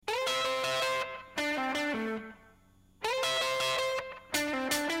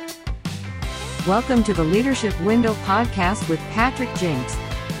Welcome to the Leadership Window podcast with Patrick Jinks.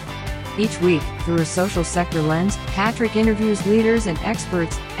 Each week, through a social sector lens, Patrick interviews leaders and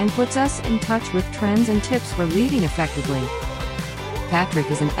experts and puts us in touch with trends and tips for leading effectively.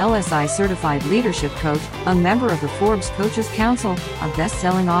 Patrick is an LSI certified leadership coach, a member of the Forbes Coaches Council, a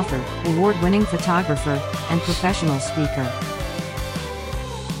best-selling author, award-winning photographer, and professional speaker.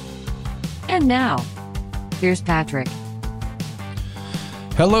 And now, here's Patrick.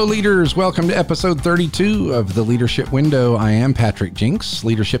 Hello, leaders. Welcome to episode 32 of the Leadership Window. I am Patrick Jinks,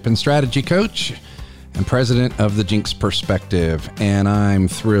 leadership and strategy coach and president of the Jinks Perspective. And I'm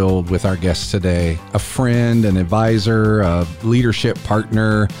thrilled with our guest today, a friend, an advisor, a leadership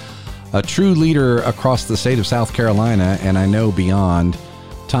partner, a true leader across the state of South Carolina, and I know beyond.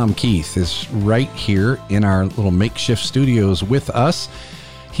 Tom Keith is right here in our little makeshift studios with us.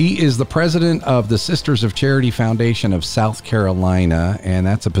 He is the president of the Sisters of Charity Foundation of South Carolina, and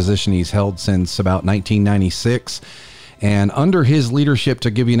that's a position he's held since about 1996. And under his leadership, to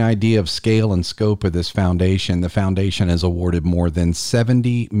give you an idea of scale and scope of this foundation, the foundation has awarded more than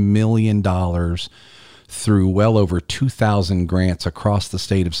 $70 million through well over 2,000 grants across the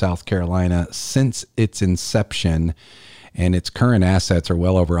state of South Carolina since its inception. And its current assets are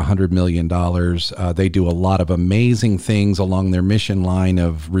well over $100 million. They do a lot of amazing things along their mission line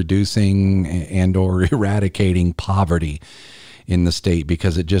of reducing and or eradicating poverty in the state,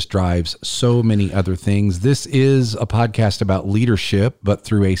 because it just drives so many other things. This is a podcast about leadership, but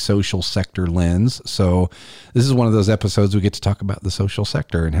through a social sector lens. So this is one of those episodes we get to talk about the social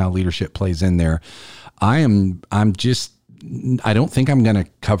sector and how leadership plays in there. I don't think I'm going to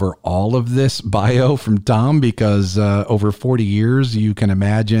cover all of this bio from Tom, because over 40 years, you can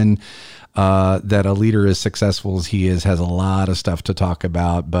imagine that a leader as successful as he is has a lot of stuff to talk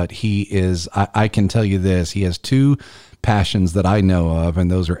about. But he is, I can tell you this, he has two passions that I know of,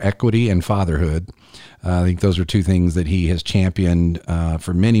 and those are equity and fatherhood. I think those are two things that he has championed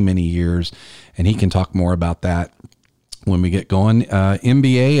for many, many years, and he can talk more about that when we get going.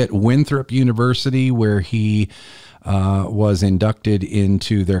 MBA at Winthrop University, where he was inducted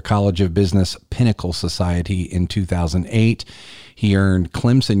into their College of Business Pinnacle Society in 2008. He earned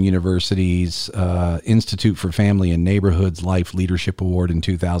Clemson University's Institute for Family and Neighborhoods Life Leadership Award in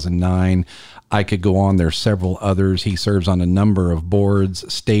 2009. I could go on. There's several others. He serves on a number of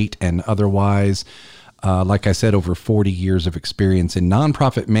boards, state and otherwise. Like I said, over 40 years of experience in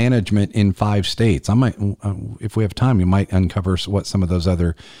nonprofit management in 5 states. I might, if we have time, we might uncover what some of those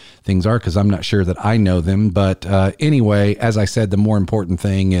other things are, because I'm not sure that I know them. But anyway, as I said, the more important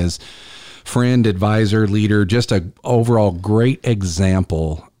thing is friend, advisor, leader, just a overall great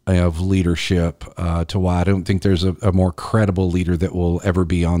example of leadership, to why I don't think there's a more credible leader that will ever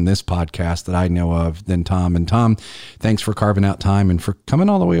be on this podcast that I know of than Tom. And Tom, thanks for carving out time and for coming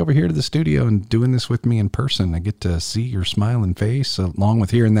all the way over here to the studio and doing this with me in person. I get to see your smiling face along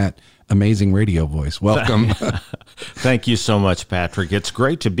with hearing that amazing radio voice. Welcome. Thank you so much, Patrick. It's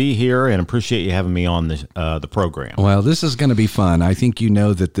great to be here, and appreciate you having me on the program. Well, this is going to be fun. I think you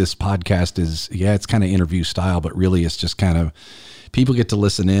know that this podcast is, it's kind of interview style, but really it's just kind of people get to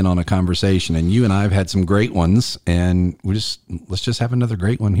listen in on a conversation, and you and I have had some great ones, and let's just have another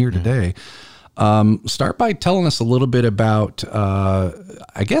great one here today. Start by telling us a little bit about,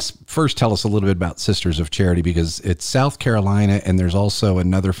 first tell us a little bit about Sisters of Charity, because it's South Carolina, and there's also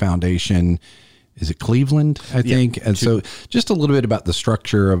another foundation. Is it Cleveland, I think? And so just a little bit about the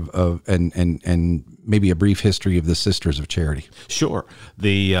structure of and maybe a brief history of the Sisters of Charity. Sure.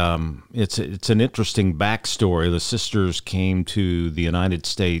 It's an interesting backstory. The sisters came to the United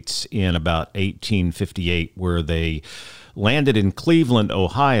States in about 1858, where they landed in Cleveland,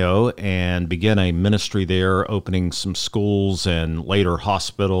 Ohio, and began a ministry there, opening some schools and later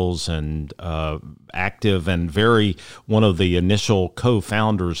hospitals, and active and one of the initial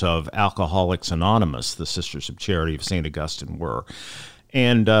co-founders of Alcoholics Anonymous, the Sisters of Charity of St. Augustine were.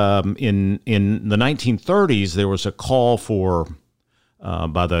 And in the 1930s, there was a call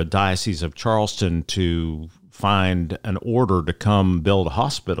by the Diocese of Charleston to find an order to come build a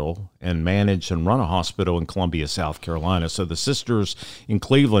hospital and manage and run a hospital in Columbia, South Carolina. So the sisters in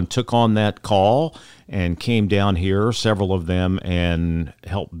Cleveland took on that call and came down here, several of them, and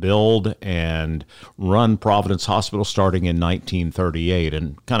helped build and run Providence Hospital starting in 1938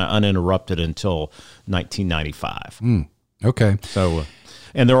 and kind of uninterrupted until 1995. Okay. So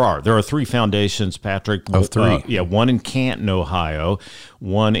And there are 3 foundations, Patrick. Oh, 3. One in Canton, Ohio,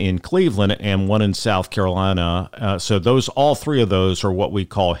 one in Cleveland, and one in South Carolina. So all 3 of those are what we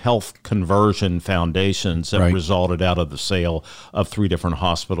call health conversion foundations that resulted out of the sale of 3 different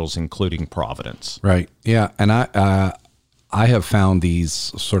hospitals, including Providence. Right. Yeah. And I have found these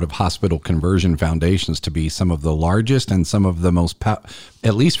sort of hospital conversion foundations to be some of the largest and some of the most,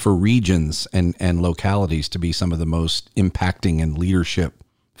 at least for regions and localities, to be some of the most impacting and leadership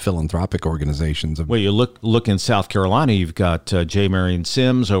philanthropic organizations. Well, you look in South Carolina, you've got J. Marion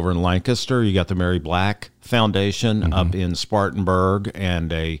Sims over in Lancaster. You got the Mary Black Foundation up in Spartanburg,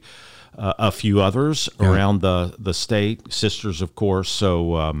 and a few others around the state, sisters, of course.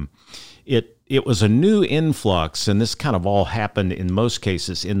 So it was a new influx, and this kind of all happened in most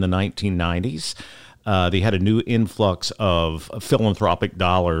cases in the 1990s. They had a new influx of philanthropic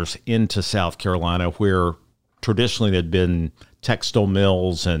dollars into South Carolina, where traditionally there'd been textile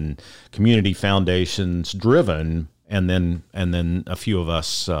mills and community foundations driven, and then a few of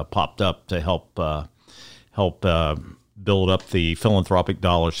us popped up to help build up the philanthropic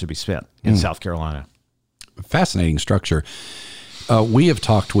dollars to be spent in South Carolina. Fascinating structure. We have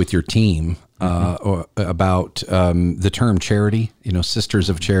talked with your team about the term charity, Sisters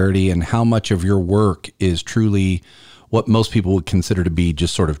of Charity, and how much of your work is truly what most people would consider to be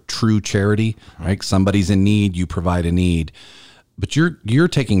just sort of true charity, right? Somebody's in need, you provide a need. But you're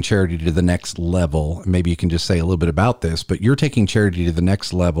taking charity to the next level. Maybe you can just say a little bit about this, but you're taking charity to the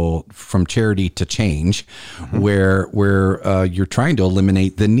next level, from charity to change, where you're trying to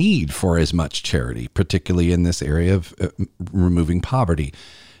eliminate the need for as much charity, particularly in this area of removing poverty.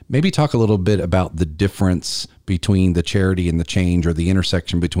 Maybe talk a little bit about the difference between the charity and the change, or the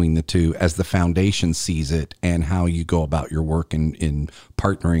intersection between the two as the foundation sees it, and how you go about your work in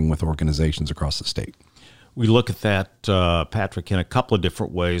partnering with organizations across the state. We look at that, Patrick, in a couple of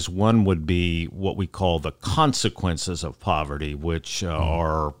different ways. One would be what we call the consequences of poverty, which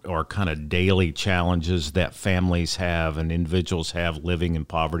are kind of daily challenges that families have and individuals have living in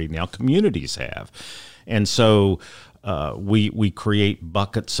poverty. Now, communities have. And so we create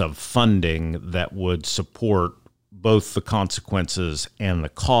buckets of funding that would support both the consequences and the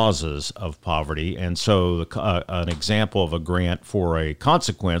causes of poverty. And so an example of a grant for a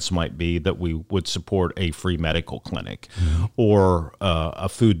consequence might be that we would support a free medical clinic, or a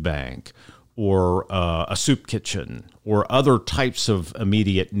food bank, or a soup kitchen, or other types of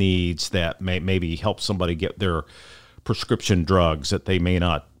immediate needs that maybe help somebody get their prescription drugs that they may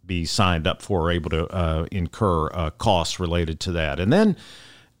not be signed up for, or able to incur costs related to that. And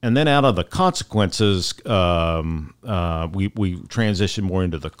then out of the consequences, we transition more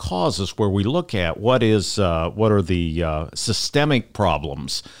into the causes, where we look at what are the systemic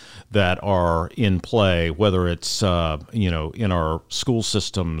problems that are in play, whether it's in our school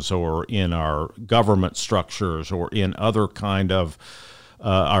systems, or in our government structures, or in other kind of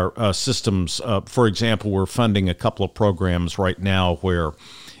our systems. For example, we're funding a couple of programs right now where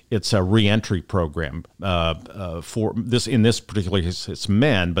it's a reentry program for this. In this particular case, it's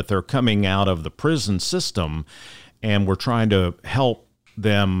men, but they're coming out of the prison system, and we're trying to help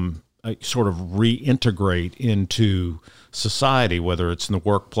them sort of reintegrate into society, whether it's in the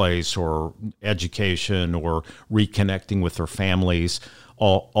workplace or education or reconnecting with their families,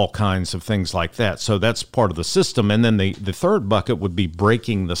 all kinds of things like that. So that's part of the system. And then the third bucket would be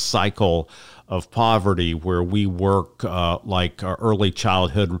breaking the cycle of poverty, where we work like our early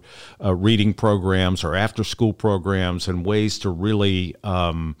childhood reading programs or after-school programs, and ways to really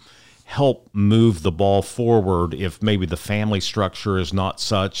help move the ball forward if maybe the family structure is not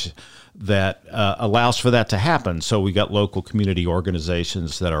such that allows for that to happen. So we got local community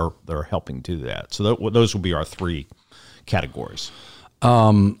organizations that are helping do that. So those will be our three categories.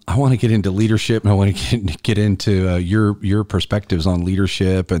 I want to get into leadership, and I want to get into your perspectives on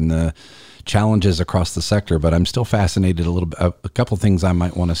leadership and the challenges across the sector, but I'm still fascinated a couple of things I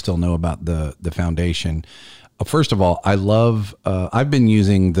might want to still know about the foundation. First of all, I love, I've been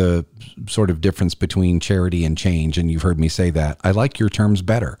using the sort of difference between charity and change, and you've heard me say that. I like your terms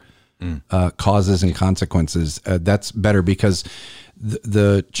better, causes and consequences. That's better, because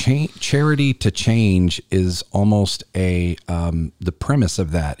the charity to change is almost the premise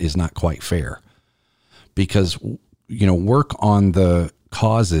of that is not quite fair, because, work on the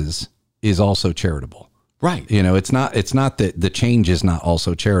causes is also charitable. Right. It's not that the change is not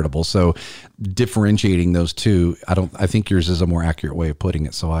also charitable. So differentiating those two, I think yours is a more accurate way of putting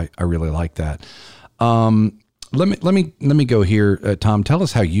it. So I really like that. Let me go here. Tom, tell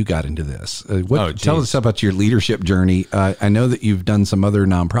us how you got into this. Tell us about your leadership journey. I know that you've done some other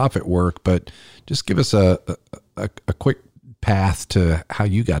nonprofit work, but just give us a quick path to how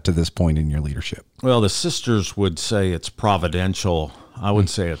you got to this point in your leadership. Well, the sisters would say it's providential. I would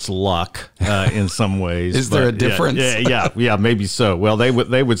say it's luck in some ways. Is there a difference? Yeah, maybe so. Well, they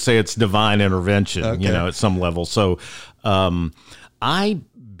would say it's divine intervention, at some level. So I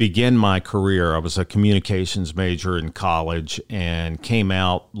begin my career. I was a communications major in college and came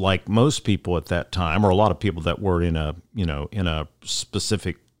out like most people at that time, or a lot of people that were in a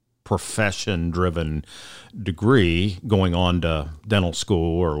specific profession-driven degree, going on to dental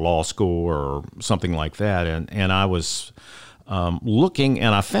school or law school or something like that. And I was looking,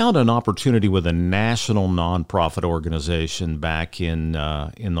 and I found an opportunity with a national nonprofit organization back in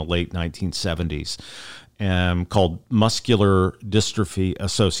the late 1970s. Called Muscular Dystrophy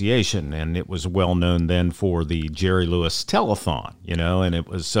Association, and it was well known then for the Jerry Lewis Telethon, and it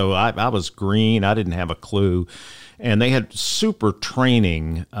was, so I was green, I didn't have a clue, and they had super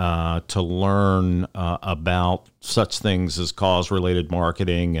training to learn about such things as cause-related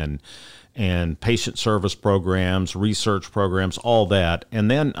marketing and patient service programs, research programs, all that.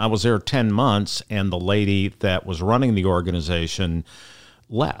 And then I was there 10 months, and the lady that was running the organization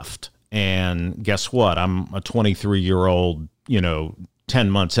left. And guess what? I'm a 23-year-old, 10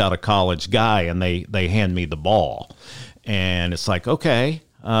 months out of college guy, and they hand me the ball. And it's like, okay,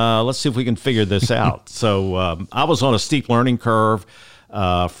 let's see if we can figure this out. So I was on a steep learning curve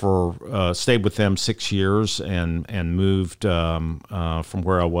stayed with them 6 years and moved from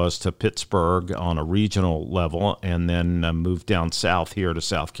where I was to Pittsburgh on a regional level, and then moved down south here to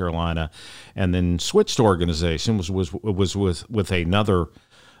South Carolina, and then switched organization, was with another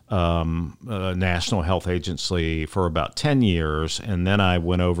national health agency for about 10 years. And then I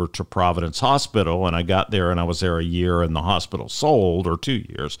went over to Providence Hospital, and I got there, and I was there a year, and the hospital sold, or 2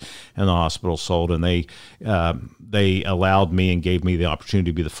 years, and the hospital sold, and they allowed me and gave me the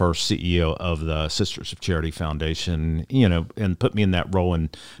opportunity to be the first CEO of the Sisters of Charity Foundation, and put me in that role in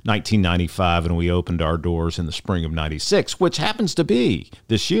 1995. And we opened our doors in the spring of 96, which happens to be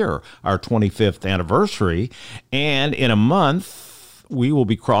this year, our 25th anniversary. And in a month, we will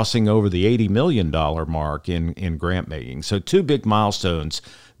be crossing over the $80 million mark in grant making. So 2 big milestones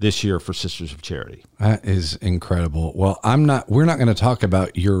this year for Sisters of Charity. That is incredible. Well, we're not going to talk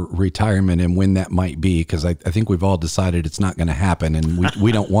about your retirement and when that might be, because I think we've all decided it's not going to happen, and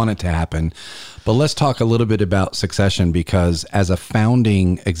we don't want it to happen. But let's talk a little bit about succession, because as a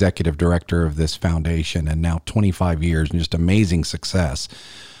founding executive director of this foundation, and now 25 years and just amazing success,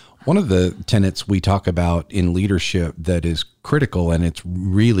 one of the tenets we talk about in leadership that is critical, and it's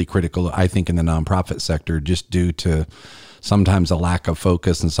really critical, I think, in the nonprofit sector, just due to sometimes a lack of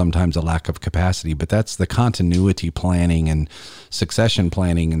focus and sometimes a lack of capacity, but that's the continuity planning and succession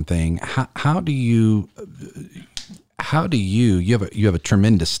planning and thing. How do you have a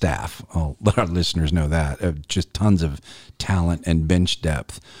tremendous staff. I'll let our listeners know that, just tons of talent and bench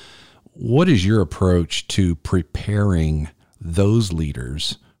depth. What is your approach to preparing those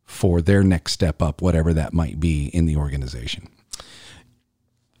leaders for their next step up, whatever that might be in the organization?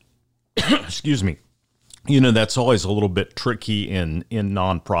 Excuse me. That's always a little bit tricky in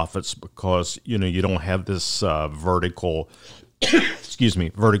nonprofits, because, you don't have this vertical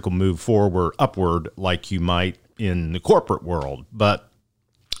move upward like you might in the corporate world. But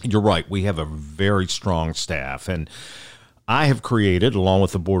you're right. We have a very strong staff, and I have created, along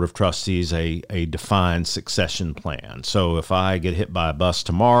with the Board of Trustees, a defined succession plan. So if I get hit by a bus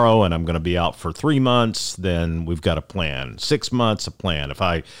tomorrow and I'm going to be out for 3 months, then we've got a plan. 6 months, a plan. If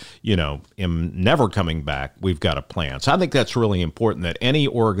I, am never coming back, we've got a plan. So I think that's really important, that any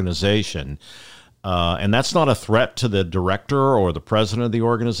organization, and that's not a threat to the director or the president of the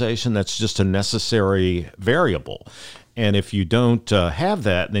organization, that's just a necessary variable. And if you don't have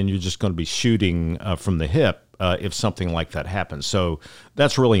that, then you're just going to be shooting from the hip if something like that happens. So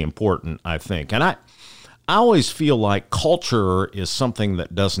that's really important, I think. And I always feel like culture is something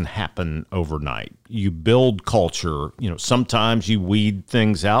that doesn't happen overnight. You build culture. Sometimes you weed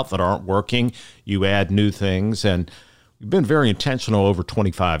things out that aren't working. You add new things. And we've been very intentional over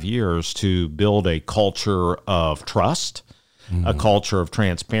 25 years to build a culture of trust, a culture of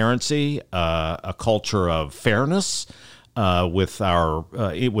transparency, a culture of fairness,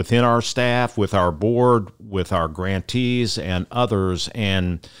 within our staff, with our board, with our grantees and others.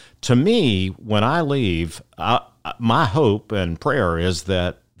 And to me, when I leave, my hope and prayer is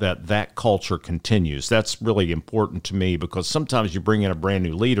that culture continues. That's really important to me, because sometimes you bring in a brand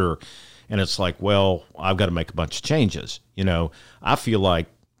new leader and it's like, well, I've got to make a bunch of changes. I feel like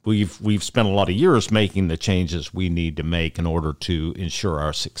we've spent a lot of years making the changes we need to make in order to ensure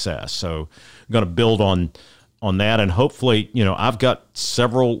our success. So I'm going to build on that, and hopefully, I've got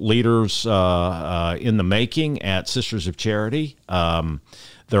several leaders in the making at Sisters of Charity.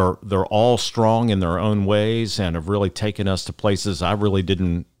 They're all strong in their own ways and have really taken us to places I really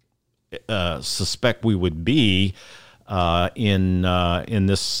didn't suspect we would be in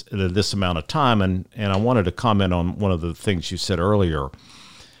this amount of time. And I wanted to comment on one of the things you said earlier.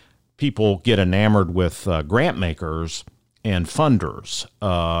 people get enamored with grant makers and funders,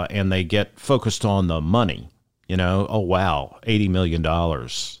 and they get focused on the money. Oh, wow, $80 million.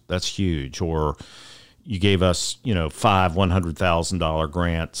 That's huge. Or you gave us, 5 $100,000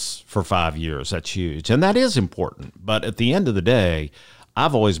 grants for 5 years. That's huge. And that is important. But at the end of the day,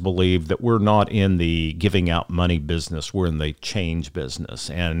 I've always believed that we're not in the giving out money business. We're in the change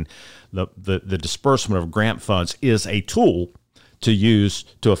business. And the disbursement of grant funds is a tool to use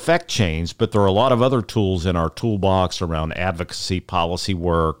to affect change, but there are a lot of other tools in our toolbox around advocacy, policy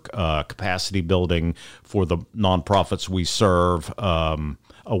work, capacity building for the nonprofits we serve,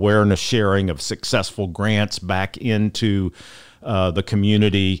 awareness sharing of successful grants back into the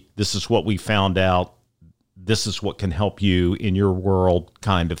community. This is what we found out. This is what can help you in your world,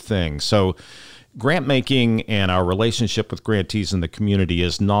 kind of thing. So grant making and our relationship with grantees in the community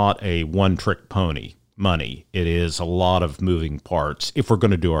is not a one-trick pony. Money. It is a lot of moving parts if we're going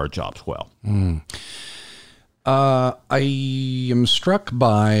to do our jobs well. I am struck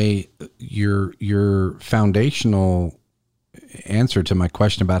by your foundational answer to my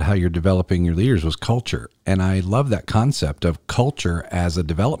question about how you're developing your leaders was culture. And I love that concept of culture as a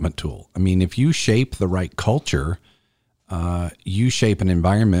development tool. I mean, if you shape the right culture, you shape an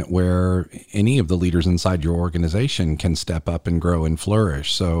environment where any of the leaders inside your organization can step up and grow and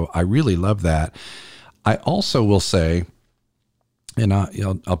flourish. So I really love that. I also will say, and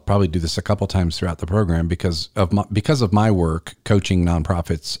I'll probably do this a couple times throughout the program because of my work coaching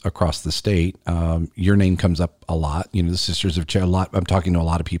nonprofits across the state. Your name comes up a lot. The Sisters of Charity. I'm talking to a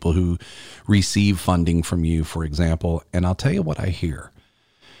lot of people who receive funding from you, for example. And I'll tell you what I hear.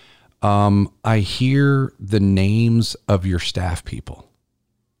 I hear the names of your staff people.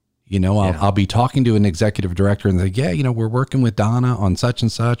 I'll be talking to an executive director and say, we're working with Donna on such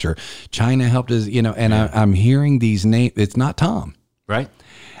and such, or China helped us, and I'm hearing these names. It's not Tom. Right.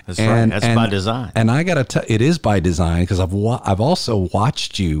 Right. That's by design. And I got to tell, it is by design because I've also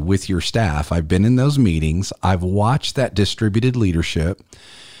watched you with your staff. I've been in those meetings. I've watched that distributed leadership,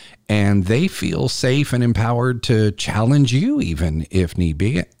 and they feel safe and empowered to challenge you even if need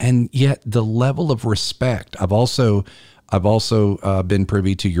be. And yet the level of respect, I've also been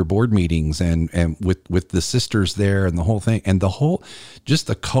privy to your board meetings and with the sisters there and the whole thing and just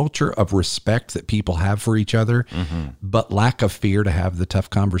the culture of respect that people have for each other, but lack of fear to have the tough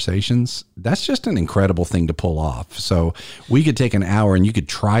conversations. That's just an incredible thing to pull off. So we could take an hour and you could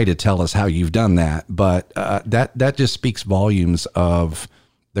try to tell us how you've done that, but that just speaks volumes of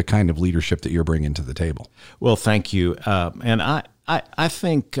the kind of leadership that you're bringing to the table. Well, thank you. And I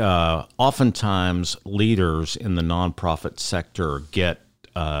think oftentimes leaders in the nonprofit sector get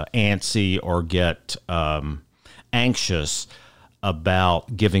antsy or get anxious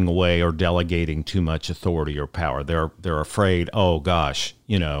about giving away or delegating too much authority or power. They're afraid, oh gosh,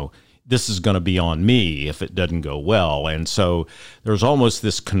 this is going to be on me if it doesn't go well. And so there's almost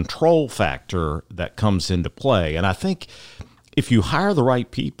this control factor that comes into play. And I think if you hire the right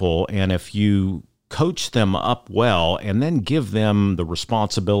people and if you coach them up well and then give them the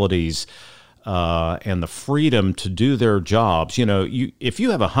responsibilities and the freedom to do their jobs. If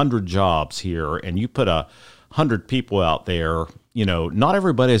you have 100 jobs here and you put 100 people out there, not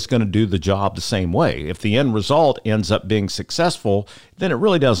everybody is going to do the job the same way. If the end result ends up being successful, then it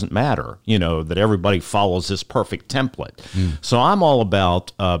really doesn't matter, that everybody follows this perfect template. So I'm all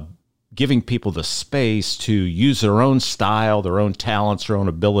about giving people the space to use their own style, their own talents, their own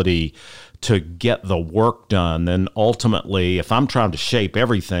ability to get the work done. Then ultimately, if I'm trying to shape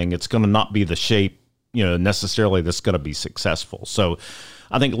everything, it's going to not be the shape, necessarily that's going to be successful. So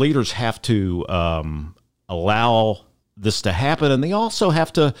I think leaders have to allow this to happen. And they also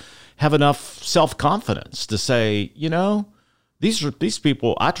have to have enough self-confidence to say, these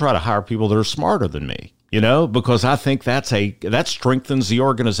people, I try to hire people that are smarter than me. Because I think that strengthens the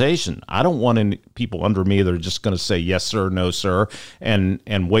organization. I don't want any people under me that are just going to say yes, sir, no, sir, and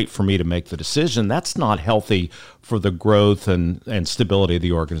wait for me to make the decision. That's not healthy for the growth and stability of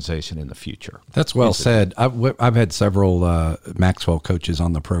the organization in the future. That's well said. I've had several Maxwell coaches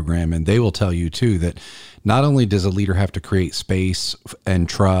on the program, and they will tell you too that not only does a leader have to create space and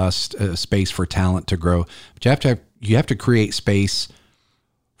trust, space for talent to grow, but you have to create space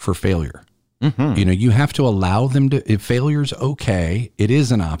for failure. You have to allow them to, if failure's okay, it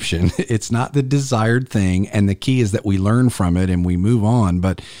is an option. It's not the desired thing. And the key is that we learn from it and we move on.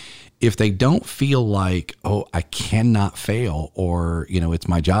 But if they don't feel like, oh, I cannot fail, or, it's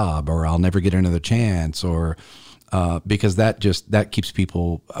my job, or I'll never get another chance, or because that keeps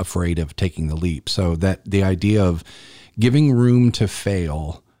people afraid of taking the leap. So that the idea of giving room to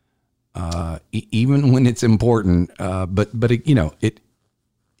fail, even when it's important, but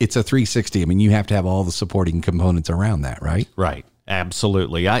it's a 360. I mean, you have to have all the supporting components around that, right? Right.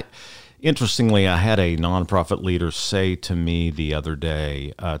 Absolutely. Interestingly, I had a nonprofit leader say to me the other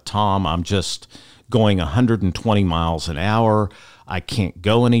day, Tom, I'm just going 120 miles an hour. I can't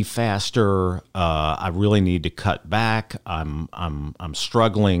go any faster. I really need to cut back. I'm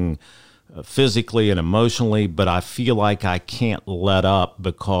struggling physically and emotionally, but I feel like I can't let up,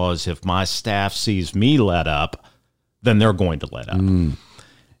 because if my staff sees me let up, then they're going to let up.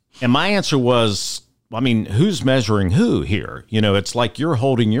 And my answer was, I mean, who's measuring who here? You know, it's like you're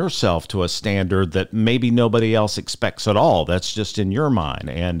holding yourself to a standard that maybe nobody else expects at all. That's just in your mind.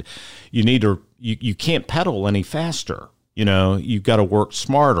 And you need to, you can't pedal any faster. You know, you've got to work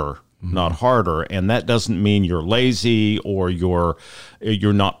smarter, not harder. And that doesn't mean you're lazy or you're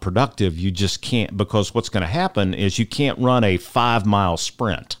not productive. You just can't, because what's going to happen is you can't run a 5-mile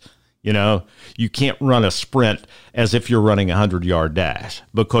sprint. You know, you can't run a sprint as if you're running a 100-yard dash,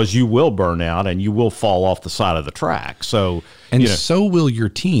 because you will burn out and you will fall off the side of the track. So, and so will your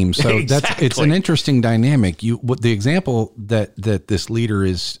team. So Exactly. it's an interesting dynamic. What the example that this leader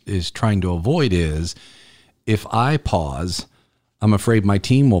is trying to avoid is, if I pause, I'm afraid my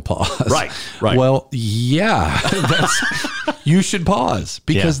team will pause. Right. Well, yeah, you should pause,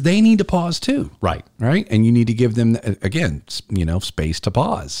 because they need to pause too. Right. And you need to give them, again, space to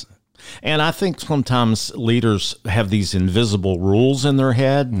pause. And I think sometimes leaders have these invisible rules in their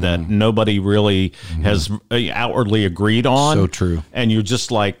head that nobody really has outwardly agreed on. So true. And you're just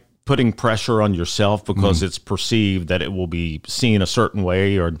like putting pressure on yourself because it's perceived that it will be seen a certain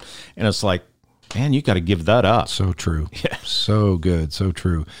way, and it's like, man, you got to give that up. So true. Yeah. So good. So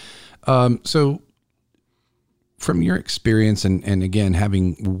true. So from your experience, and again,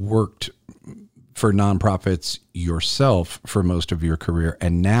 having worked for nonprofits yourself for most of your career,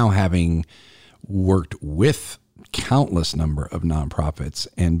 and now having worked with countless number of nonprofits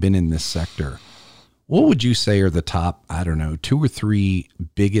and been in this sector, what would you say are the top, 2 or 3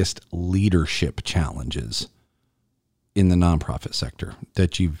 biggest leadership challenges in the nonprofit sector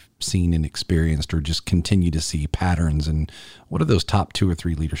that you've seen and experienced, or just continue to see patterns? And what are those top 2 or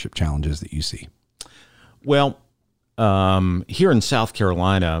 3 leadership challenges that you see? Well, here in South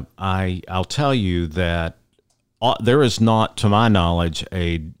Carolina, I'll tell you that there is not, to my knowledge,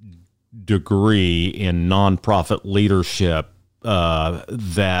 a degree in nonprofit leadership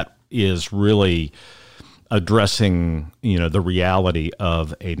that is really addressing, the reality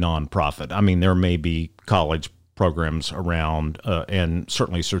of a nonprofit. I mean, there may be college programs around and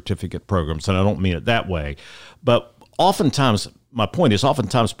certainly certificate programs, and I don't mean it that way, but oftentimes, my point is,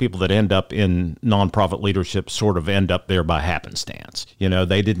 oftentimes people that end up in nonprofit leadership sort of end up there by happenstance.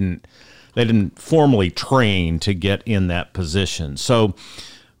 They didn't formally train to get in that position. So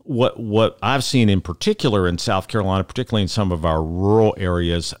what I've seen in particular in South Carolina, particularly in some of our rural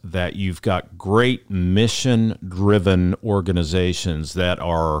areas, that you've got great mission-driven organizations that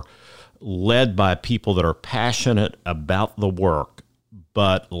are led by people that are passionate about the work,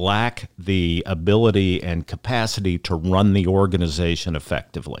 but lack the ability and capacity to run the organization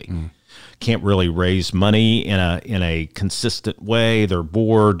effectively. Can't really raise money in a consistent way. Their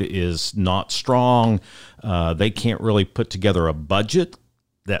board is not strong. They can't really put together a budget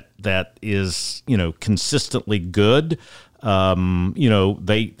that is consistently good.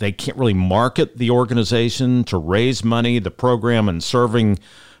 They can't really market the organization to raise money, the program, and serving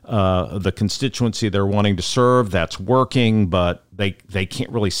the constituency they're wanting to serve. That's working, but they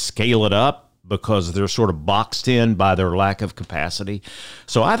can't really scale it up because they're sort of boxed in by their lack of capacity.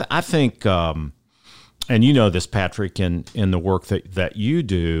 So I think, and this, Patrick, in the work that you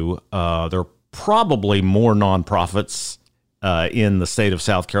do, there are probably more nonprofits in the state of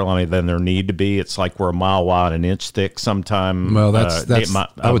South Carolina than there need to be. It's like we're a mile wide and an inch thick sometime. Well, I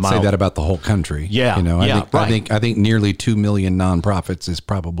would say that about the whole country. Yeah. I think nearly 2 million nonprofits is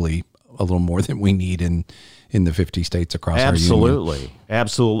probably a little more than we need in the 50 states across our union.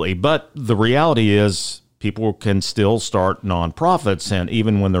 Absolutely. But the reality is people can still start nonprofits, and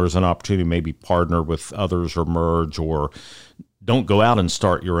even when there's an opportunity, maybe partner with others or merge, or don't go out and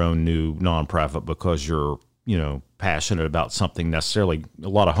start your own new nonprofit because you're passionate about something necessarily. A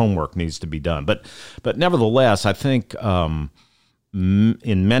lot of homework needs to be done. But nevertheless, I think in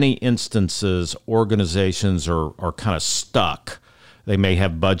many instances, organizations are kind of stuck. They may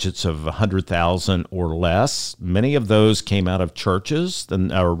have budgets of $100,000 or less. Many of those came out of churches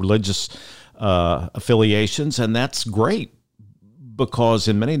and religious affiliations, and that's great, because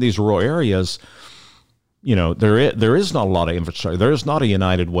in many of these rural areas, there is not a lot of infrastructure. There is not a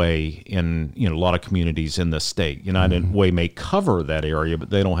United Way in a lot of communities in the state. United Way may cover that area, but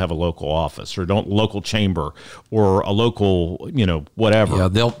they don't have a local office or local chamber or a local whatever. Yeah,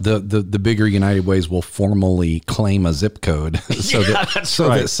 the bigger United Ways will formally claim a zip code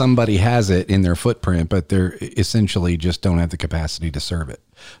that somebody has it in their footprint, but they're essentially just don't have the capacity to serve it.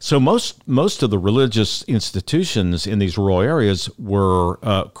 So most of the religious institutions in these rural areas were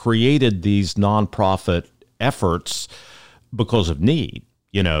created these nonprofit efforts because of need.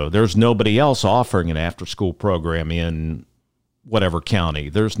 There's nobody else offering an after-school program in whatever county.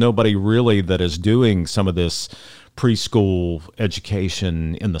 There's nobody really that is doing some of this preschool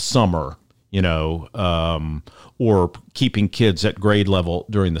education in the summer, or keeping kids at grade level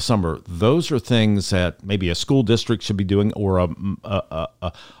during the summer. Those are things that maybe a school district should be doing, or a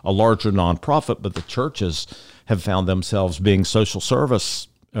larger nonprofit, but the churches have found themselves being social service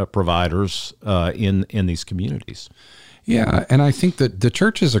providers in these communities. Yeah, and I think that the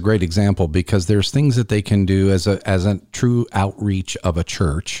church is a great example because there's things that they can do as a true outreach of a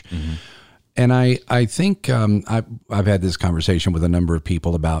church. Mm-hmm. And I think I've had this conversation with a number of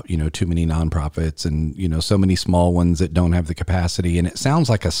people about, too many nonprofits and, so many small ones that don't have the capacity. And it sounds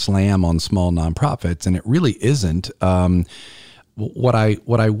like a slam on small nonprofits, and it really isn't. What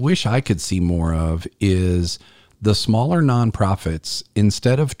I wish I could see more of is the smaller nonprofits,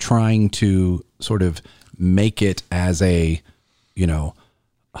 instead of trying to sort of make it as a,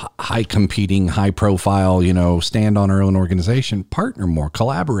 high competing, high profile, stand on our own organization, partner more,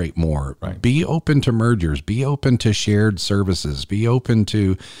 collaborate more, right. Be open to mergers, be open to shared services, be open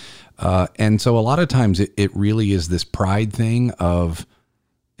to, and so a lot of times it really is this pride thing of,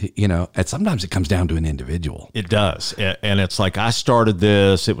 and sometimes it comes down to an individual. It does. And it's like, I started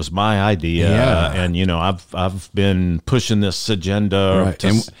this, it was my idea. Yeah. And, I've been pushing this agenda. Right.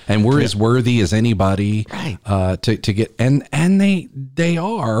 And we're as worthy as anybody, right. To get, and they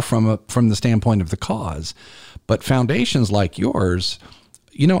are from the standpoint of the cause, but foundations like yours,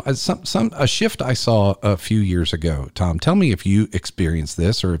 a shift I saw a few years ago. Tom, tell me if you experienced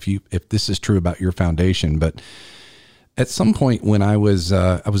this or if this is true about your foundation, but at some point when I was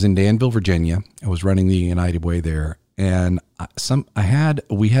in Danville, Virginia, I was running the United Way there, and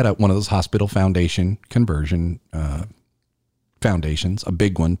we had one of those hospital foundation conversion foundations, a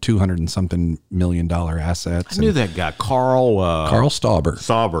big one, $200 and something million assets. I knew that guy, Carl Stauber.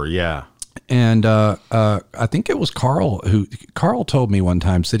 Stauber, yeah. And I think it was Carl told me one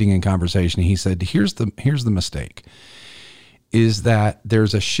time, sitting in conversation, he said, "Here's the mistake, is that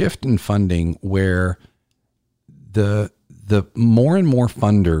there's a shift in funding where the more and more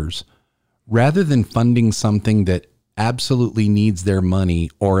funders, rather than funding something that absolutely needs their money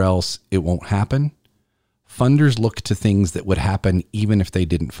or else it won't happen, funders look to things that would happen even if they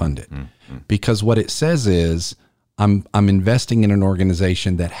didn't fund it." Mm-hmm. Because what it says is, I'm investing in an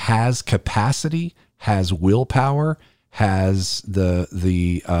organization that has capacity, has willpower, has the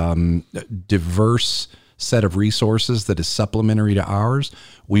diverse set of resources that is supplementary to ours.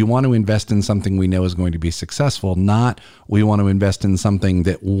 We want to invest in something we know is going to be successful, not we want to invest in something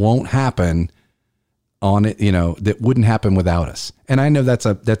that won't happen on it, that wouldn't happen without us. And I know that's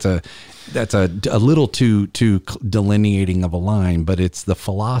a little too delineating of a line, but it's the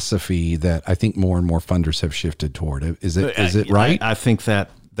philosophy that I think more and more funders have shifted toward. Is it right? I think that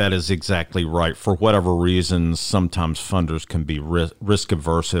is exactly right. For whatever reasons, sometimes funders can be risk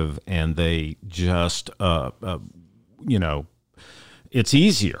aversive, and they just, it's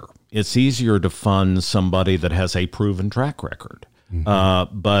easier to fund somebody that has a proven track record.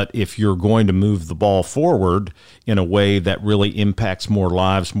 Mm-hmm. But if you're going to move the ball forward in a way that really impacts more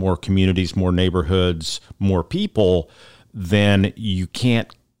lives, more communities, more neighborhoods, more people, then you can't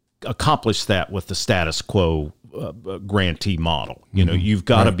accomplish that with the status quo grantee model. You've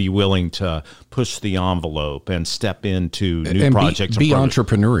got to be willing to push the envelope and step into new projects. Be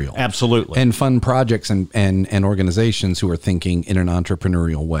entrepreneurial. Absolutely. And fund projects and organizations who are thinking in an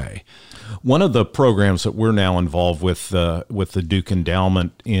entrepreneurial way. One of the programs that we're now involved with the Duke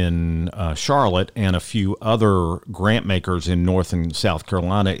Endowment in Charlotte and a few other grant makers in North and South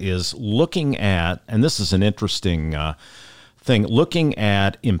Carolina is looking at, and this is an interesting thing, looking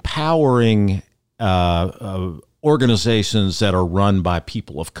at empowering organizations that are run by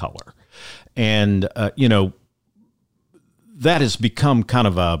people of color. And, that has become kind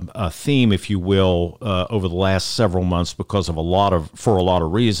of a theme, if you will, over the last several months for a lot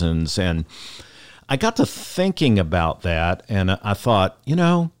of reasons. And I got to thinking about that, and I thought,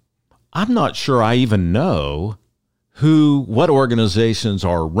 I'm not sure I even know what organizations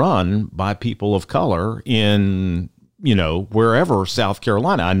are run by people of color in, wherever South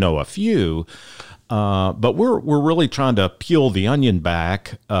Carolina. I know a few. But we're really trying to peel the onion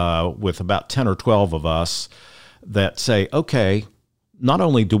back with about 10 or 12 of us that say, okay, not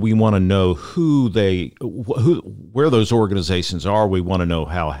only do we want to know where those organizations are, we want to know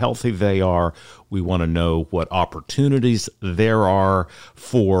how healthy they are. We want to know what opportunities there are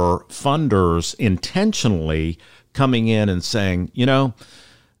for funders intentionally coming in and saying,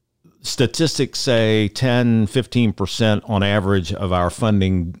 statistics say 10, 15% on average of our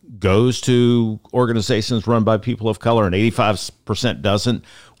funding goes to organizations run by people of color and 85% doesn't.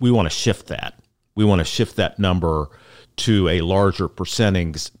 We want to shift that. We want to shift that number to a larger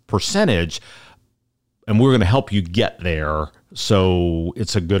percentage, and we're going to help you get there. So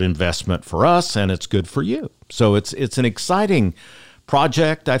it's a good investment for us, and it's good for you. So it's an exciting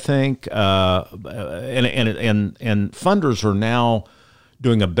project, I think, and funders are now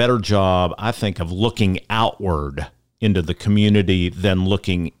doing a better job, I think, of looking outward into the community than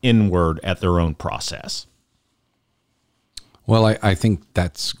looking inward at their own process. Well, I think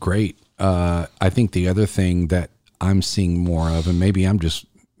that's great. I think the other thing that I'm seeing more of, and maybe I'm just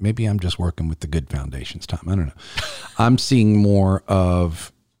working with the good foundations, Tom, I don't know. I'm seeing more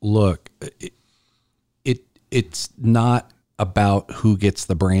of, look, it's not about who gets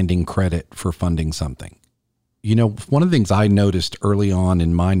the branding credit for funding something. One of the things I noticed early on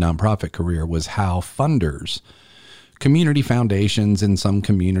in my nonprofit career was how funders, community foundations in some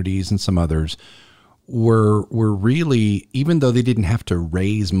communities and some others, were really, even though they didn't have to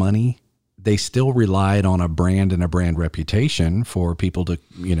raise money, they still relied on a brand and a brand reputation for people to,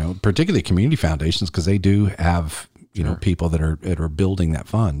 particularly community foundations, because they do have, people that are building that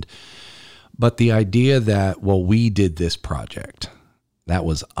fund. But the idea that, well, we did this project, that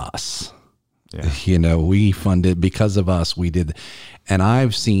was us. Yeah. We funded because of us. We did. And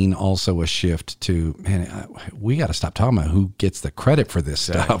I've seen also a shift to, we got to stop talking about who gets the credit for this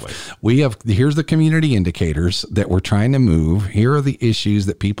stuff. Here's the community indicators that we're trying to move. Here are the issues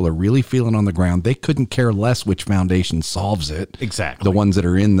that people are really feeling on the ground. They couldn't care less which foundation solves it. Exactly. The ones that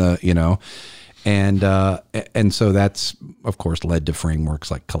are in the, and so that's, of course, led to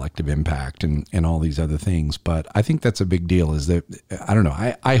frameworks like collective impact and all these other things. But I think that's a big deal, is that, I don't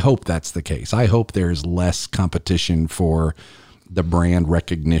know, I hope that's the case. I hope there's less competition for the brand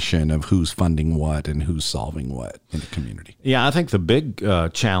recognition of who's funding what and who's solving what in the community. Yeah, I think the big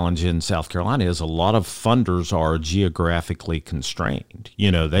challenge in South Carolina is a lot of funders are geographically constrained.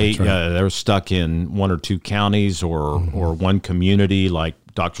 They're stuck in one or two counties or one community. Like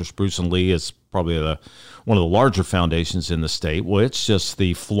Dr. Spruce and Lee is probably one of the larger foundations in the state. Well, it's just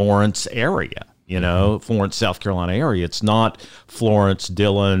the Florence area, Florence, South Carolina area. It's not Florence,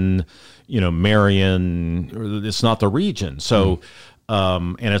 Dillon, Marion. It's not the region. So,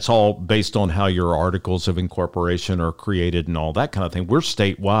 and it's all based on how your articles of incorporation are created and all that kind of thing. We're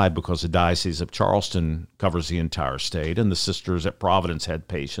statewide because the Diocese of Charleston covers the entire state, and the Sisters at Providence had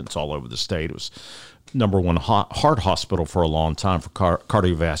patients all over the state. It was #1 heart hospital for a long time for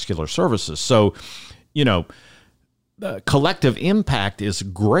cardiovascular services. So, collective impact is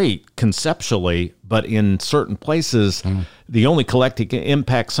great conceptually, but in certain places, the only collective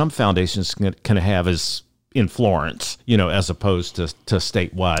impact some foundations can have is in Florence, as opposed to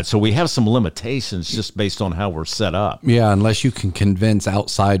statewide. So we have some limitations just based on how we're set up. Yeah, unless you can convince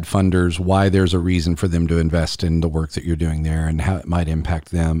outside funders why there's a reason for them to invest in the work that you're doing there and how it might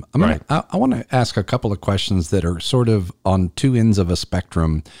impact them. I want to ask a couple of questions that are sort of on two ends of a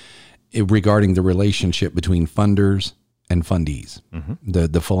spectrum regarding the relationship between funders and fundees.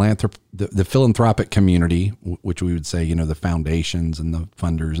 The philanthropic community, which we would say, the foundations and the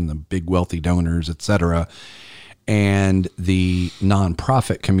funders and the big wealthy donors, et cetera, and the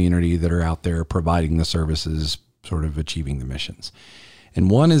nonprofit community that are out there providing the services, sort of achieving the missions. And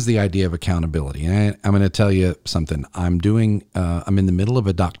one is the idea of accountability. And I'm going to tell you something. I'm in the middle of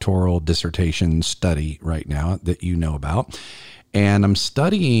a doctoral dissertation study right now that you know about. And I'm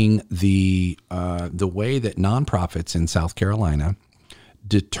studying the way that nonprofits in South Carolina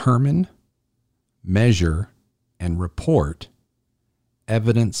determine, measure, and report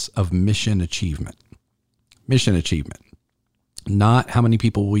evidence of mission achievement. Mission achievement. Not how many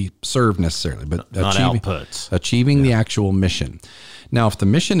people we serve necessarily, but achieving the actual mission. Now, if the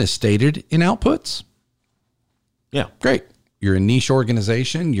mission is stated in outputs, great. You're a niche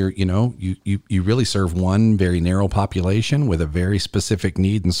organization. You really serve one very narrow population with a very specific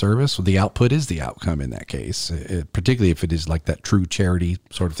need and service. So the output is the outcome in that case, particularly if it is like that true charity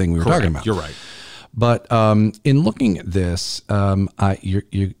sort of thing we were talking about. You're right. But in looking at this, you're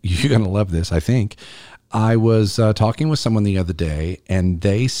going to love this, I think. I was talking with someone the other day, and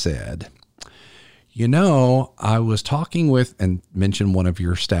they said, I was talking with, and mentioned one of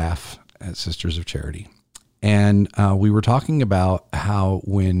your staff, at Sisters of Charity. And we were talking about how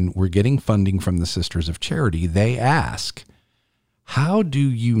when we're getting funding from the Sisters of Charity, they ask, how do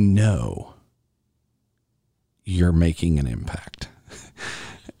you know you're making an impact?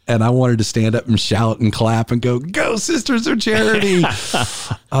 And I wanted to stand up and shout and clap and go Sisters of Charity.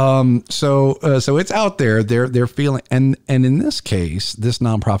 So it's out there. They're feeling, and in this case, this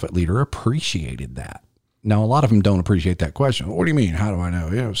nonprofit leader appreciated that. Now, a lot of them don't appreciate that question. What do you mean? How do I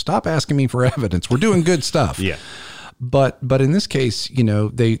know? Stop asking me for evidence. We're doing good stuff. Yeah. But in this case,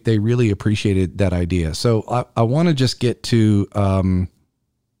 they really appreciated that idea. So I want to just get to,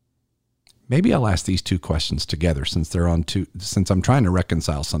 maybe I'll ask these two questions together since I'm trying to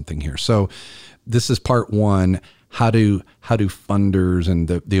reconcile something here. So this is part one. How do funders and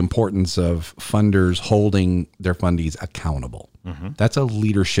the importance of funders holding their fundees accountable? Mm-hmm. That's a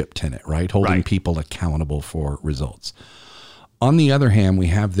leadership tenet, right? Holding people accountable for results. On the other hand, we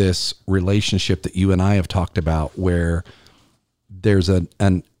have this relationship that you and I have talked about where there's at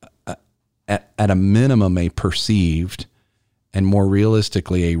a minimum, a perceived and more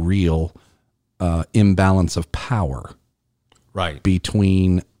realistically, a real imbalance of power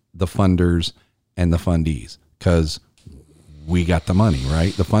between the funders and the fundees, because we got the money,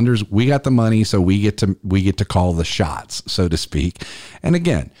 right? The funders, we got the money, so we get to call the shots, so to speak. And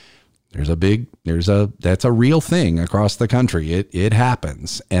again, that's a real thing across the country. It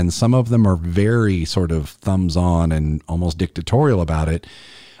happens. And some of them are very sort of thumbs on and almost dictatorial about it.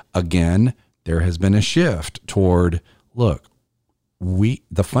 Again, there has been a shift toward, look,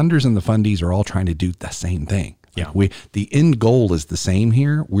 the funders and the fundees are all trying to do the same thing. Yeah. The end goal is the same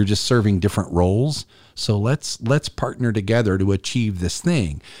here. We're just serving different roles. So let's partner together to achieve this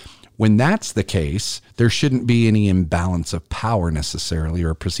thing. When that's the case, there shouldn't be any imbalance of power necessarily,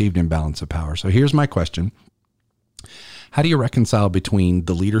 or perceived imbalance of power. So here's my question. How do you reconcile between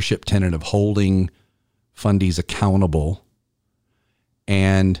the leadership tenet of holding fundees accountable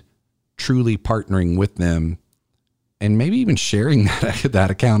and truly partnering with them, and maybe even sharing that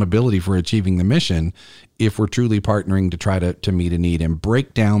accountability for achieving the mission, if we're truly partnering to try to meet a need, and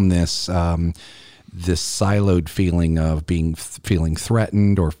break down this siloed feeling of feeling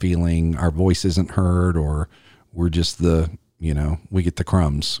threatened, or feeling our voice isn't heard, or we're just we get the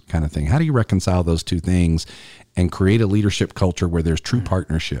crumbs kind of thing? How do you reconcile those two things and create a leadership culture where there's true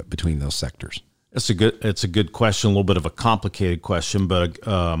partnership between those sectors? It's a good question, a little bit of a complicated question, but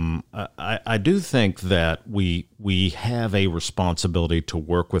I do think that we have a responsibility to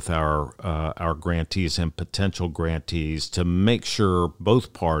work with our grantees and potential grantees to make sure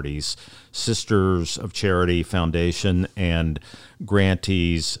both parties, Sisters of Charity Foundation and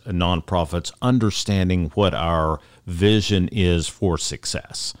grantees, nonprofits, understanding what our vision is for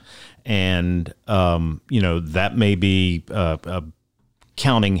success. And, that may be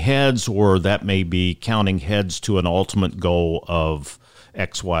counting heads, or that may be counting heads to an ultimate goal of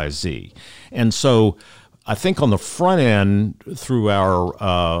XYZ. And so I think on the front end, through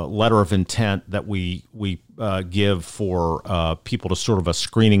our letter of intent that we give for people to sort of a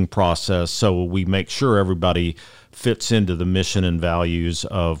screening process, so we make sure everybody fits into the mission and values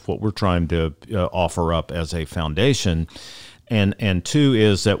of what we're trying to offer up as a foundation. And two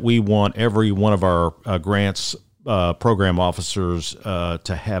is that we want every one of our grants program officers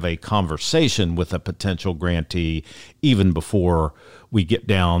to have a conversation with a potential grantee even before we get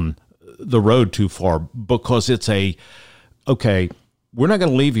down the road too far, because it's okay, we're not going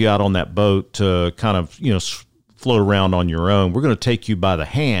to leave you out on that boat to kind of, float around on your own. We're going to take you by the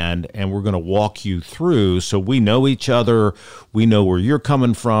hand and we're going to walk you through, so we know each other. We know where you're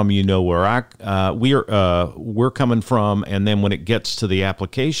coming from. You know where we're coming from. And then when it gets to the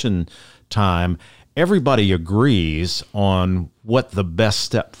application time, everybody agrees on what the best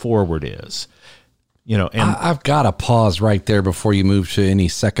step forward is. And I've got to pause right there before you move to any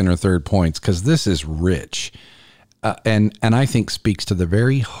second or third points, because this is rich. And I think speaks to the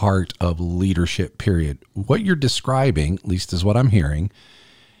very heart of leadership, period. What you're describing, at least is what I'm hearing,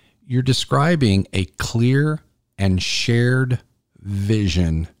 you're describing a clear and shared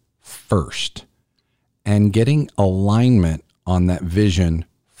vision first, and getting alignment on that vision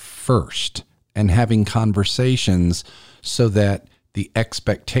first, and having conversations so that the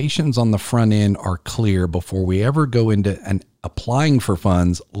expectations on the front end are clear before we ever go into applying for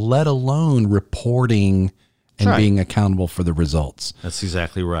funds, let alone reporting and being accountable for the results. That's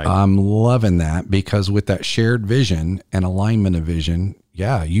exactly right. I'm loving that, because with that shared vision and alignment of vision,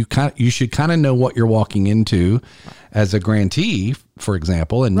 you should kind of know what you're walking into as a grantee, for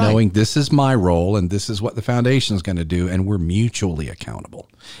example, and knowing this is my role and this is what the foundation is going to do, and we're mutually accountable.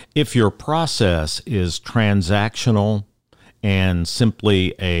 If your process is transactional and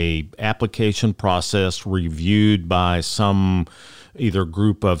simply a application process reviewed by some either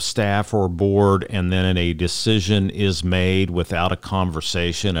group of staff or board, and then a decision is made without a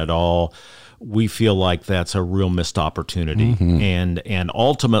conversation at all, we feel like that's a real missed opportunity. And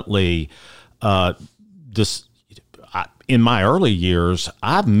ultimately, in my early years,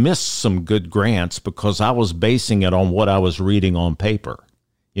 I've missed some good grants because I was basing it on what I was reading on paper,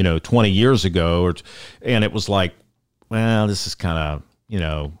 20 years ago, and it was like, well, this is kind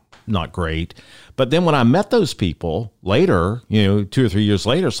of, not great. But then when I met those people later, 2 or 3 years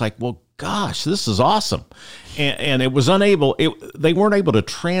later, it's like, well, gosh, this is awesome. And it was they weren't able to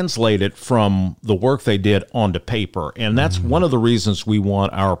translate it from the work they did onto paper. And that's one of the reasons we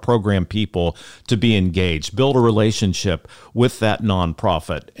want our program people to be engaged, build a relationship with that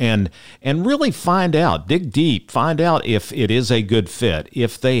nonprofit, and really dig deep, find out if it is a good fit,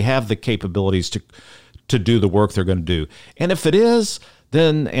 if they have the capabilities to do the work they're going to do. And if it is,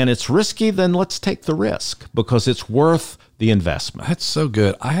 then, and it's risky, then let's take the risk because it's worth the investment. That's so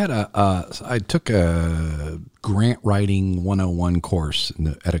good. I took a grant writing 101 course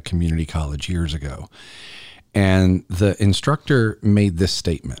at a community college years ago. And the instructor made this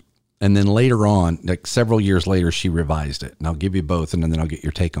statement. And then later on, like several years later, she revised it. And I'll give you both, and then I'll get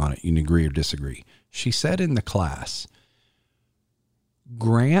your take on it. You can agree or disagree. She said in the class,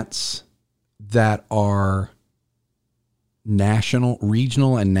 grants that are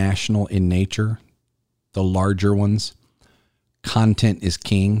regional and national in nature, the larger ones, content is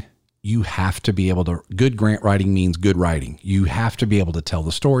king. You have to be able to, good grant writing means good writing. You have to be able to tell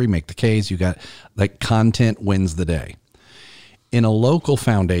the story, make the case. Content wins the day. In a local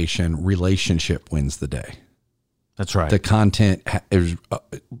foundation, relationship wins the day. That's right. The content is,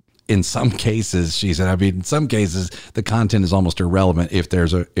 in some cases, she said, in some cases, the content is almost irrelevant if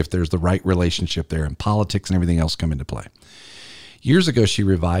there's the right relationship there, and politics and everything else come into play. Years ago, she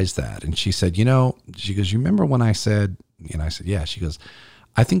revised that, and she said, she goes, you remember when I said, and I said, yeah. She goes,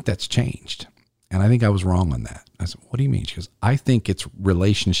 I think that's changed, and I think I was wrong on that. I said, what do you mean? She goes, I think it's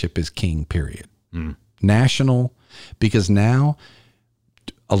relationship is king, period. National, because now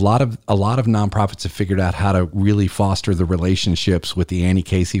a lot of nonprofits have figured out how to really foster the relationships with the Annie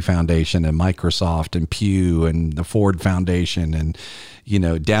Casey Foundation and Microsoft and Pew and the Ford Foundation and,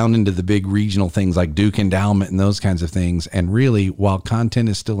 down into the big regional things like Duke Endowment and those kinds of things. And really, while content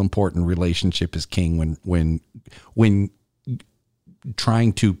is still important, relationship is king when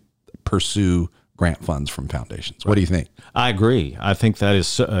trying to pursue grant funds from foundations. What do you think? I agree. I think that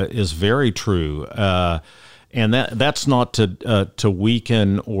is very true. And that's not to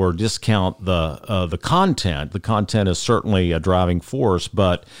weaken or discount the content. The content is certainly a driving force.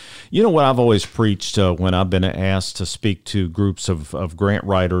 But what I've always preached when I've been asked to speak to groups of grant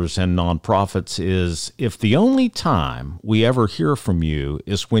writers and nonprofits is, if the only time we ever hear from you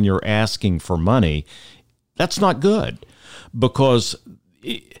is when you're asking for money, that's not good. Because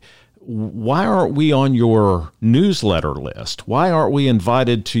why aren't we on your newsletter list? Why aren't we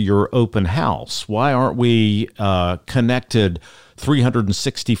invited to your open house? Why aren't we connected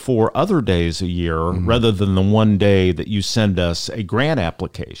 364 other days a year rather than the one day that you send us a grant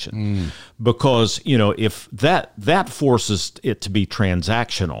application? Because, if that forces it to be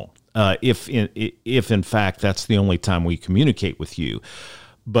transactional, if in fact that's the only time we communicate with you.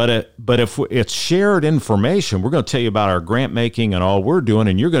 But if it's shared information, we're going to tell you about our grant making and all we're doing,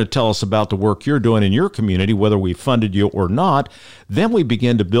 and you're going to tell us about the work you're doing in your community, whether we funded you or not. Then we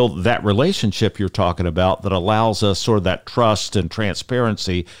begin to build that relationship you're talking about that allows us sort of that trust and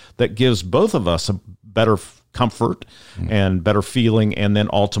transparency that gives both of us a better comfort and better feeling, and then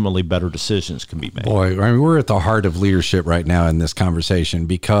ultimately better decisions can be made. Boy, we're at the heart of leadership right now in this conversation,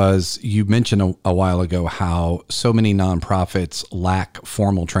 because you mentioned a while ago how so many nonprofits lack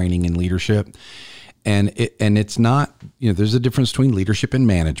formal training in leadership. And it's not, there's a difference between leadership and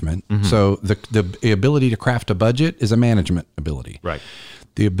management. So the ability to craft a budget is a management ability. Right.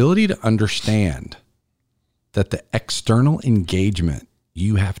 The ability to understand that the external engagement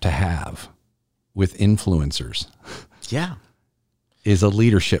you have to have with influencers is a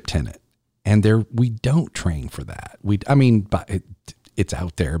leadership tenet. And we don't train for that. It's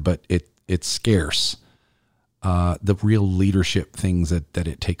out there, but it's scarce. The real leadership things that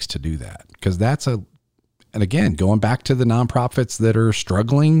it takes to do that. Because and again, going back to the nonprofits that are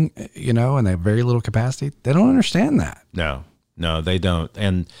struggling, and they have very little capacity, they don't understand that. No, they don't.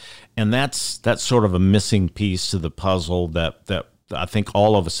 And that's sort of a missing piece to the puzzle that I think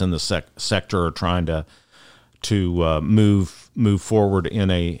all of us in the sector are trying to move forward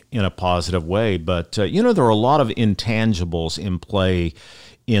in a positive way. But there are a lot of intangibles in play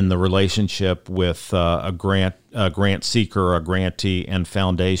in the relationship with a grant seeker, a grantee, and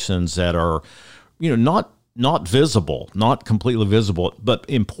foundations that are, not visible, not completely visible, but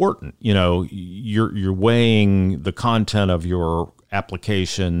important. You're weighing the content of your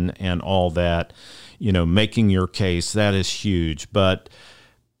application and all that, making your case. That is huge. But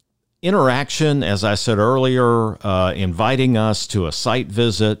interaction, as I said earlier, inviting us to a site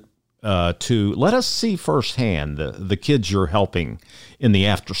visit, to let us see firsthand the kids you're helping in the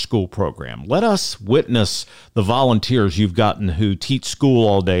after-school program. Let us witness the volunteers you've gotten who teach school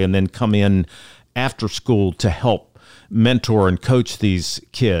all day and then come in after school to help mentor and coach these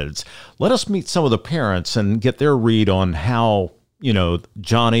kids. Let us meet some of the parents and get their read on how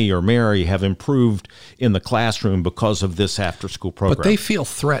Johnny or Mary have improved in the classroom because of this after-school program. But they feel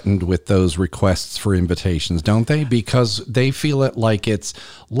threatened with those requests for invitations, don't they? Because they feel it like it's,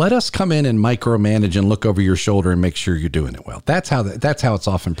 let us come in and micromanage and look over your shoulder and make sure you're doing it well. That's how it's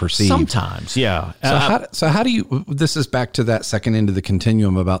often perceived. Sometimes, yeah. So how do you, this is back to that second end of the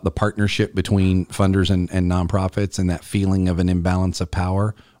continuum about the partnership between funders and nonprofits and that feeling of an imbalance of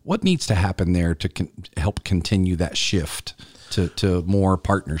power. What needs to happen there to help continue that shift to more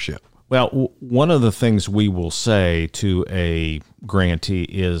partnership? Well, one of the things we will say to a grantee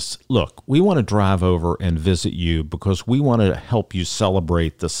is, look, we want to drive over and visit you because we want to help you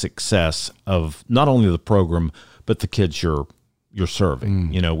celebrate the success of not only the program, but the kids you're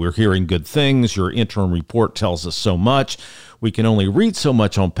serving. We're hearing good things. Your interim report tells us so much. We can only read so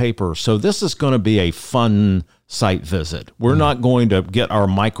much on paper. So this is going to be a fun site visit. We're not going to get our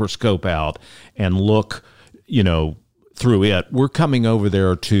microscope out and look, through it. We're coming over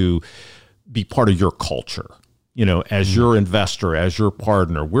there to be part of your culture, as your investor, as your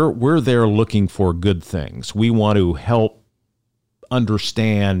partner. We're there looking for good things. We want to help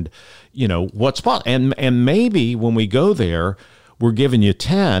understand, what's possible. And maybe when we go there, we're giving you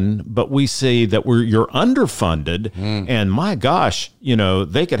 10, but we see that you're underfunded. And my gosh,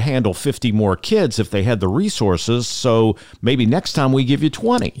 they could handle 50 more kids if they had the resources. So maybe next time we give you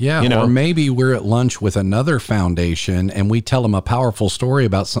 20. Yeah. Or maybe we're at lunch with another foundation and we tell them a powerful story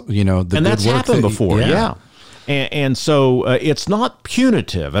about some, the and good that's work happened before. Yeah. And so it's not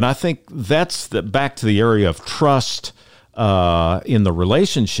punitive. And I think that's back to the area of trust in the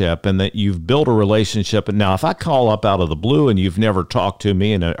relationship, and that you've built a relationship. And now if I call up out of the blue and you've never talked to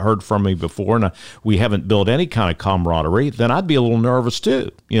me and heard from me before, and we haven't built any kind of camaraderie, then I'd be a little nervous too,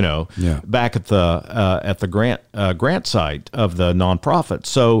 back at the grant site of the nonprofit.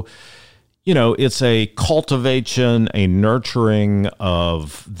 So, it's a cultivation, a nurturing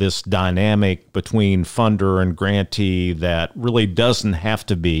of this dynamic between funder and grantee that really doesn't have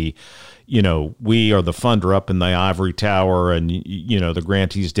to be, we are the funder up in the ivory tower and, the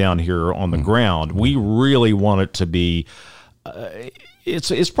grantees down here on the ground. We really want it to be,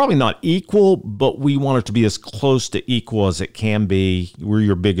 it's probably not equal, but we want it to be as close to equal as it can be. We're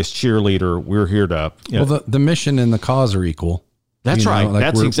your biggest cheerleader. We're here to, well, the mission and the cause are equal. That's right.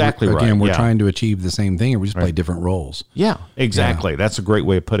 That's exactly right. Again, we're trying to achieve the same thing, and we just play different roles. Yeah, exactly. Yeah. That's a great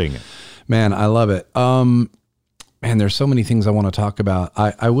way of putting it. Man, I love it. Man, there's so many things I want to talk about.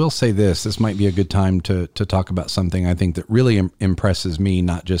 I will say this might be a good time to talk about something I think that really impresses me,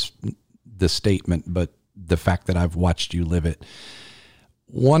 not just the statement, but the fact that I've watched you live it.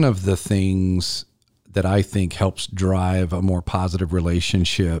 One of the things that I think helps drive a more positive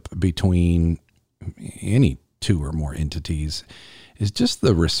relationship between any two or more entities is just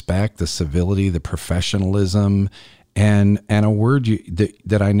the respect, the civility, the professionalism, and a word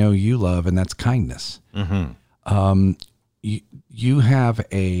that I know you love, and that's kindness. You have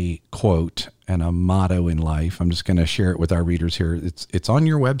a quote and a motto in life. I'm just going to share it with our readers here. It's on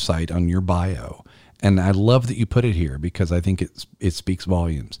your website, on your bio. And I love that you put it here because I think it speaks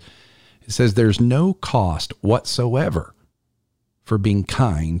volumes. It says, there's no cost whatsoever for being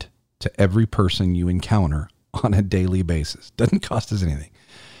kind to every person you encounter on a daily basis. Doesn't cost us anything.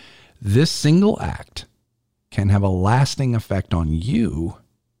 This single act can have a lasting effect on you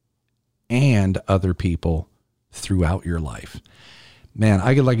and other people throughout your life. Man,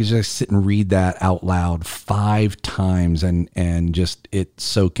 I could just sit and read that out loud 5 times and just it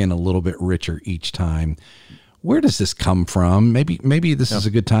soak in a little bit richer each time. Where does this come from? Maybe this is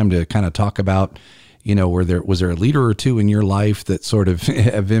a good time to kind of talk about, was there a leader or two in your life that sort of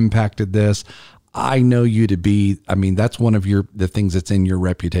have impacted this? I know you to be, that's one of the things that's in your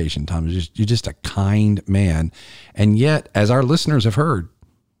reputation, Tom. You're just a kind man. And yet, as our listeners have heard,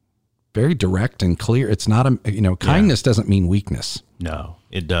 very direct and clear. It's not kindness doesn't mean weakness. No,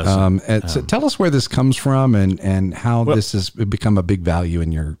 it doesn't. So tell us where this comes from and how this has become a big value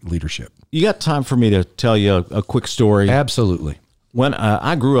in your leadership. You got time for me to tell you a quick story? Absolutely. When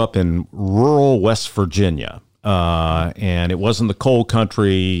I grew up in rural West Virginia, and it wasn't the coal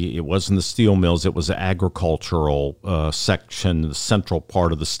country, it wasn't the steel mills, it was the agricultural section, the central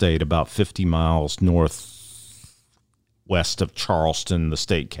part of the state, about 50 miles northwest of Charleston, the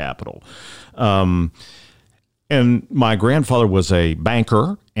state capital. And my grandfather was a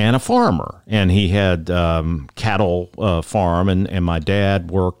banker and a farmer, and he had cattle farm, and my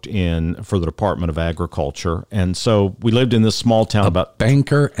dad worked for the Department of Agriculture, and so we lived in this small town. About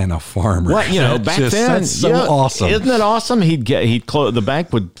banker and a farmer. Well, back then, that's so awesome. Isn't it awesome? The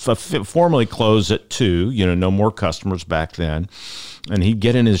bank would formally close at 2. No more customers back then, and he'd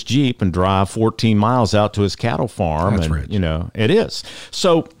get in his Jeep and drive 14 miles out to his cattle farm. That's and, rich. It is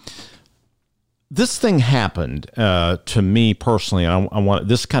so. This thing happened to me personally, and I want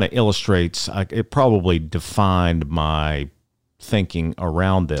this kind of illustrates. It probably defined my thinking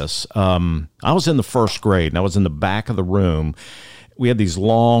around this. I was in the first grade, and I was in the back of the room. We had these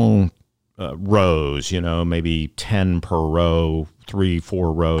long rows, maybe 10 per row,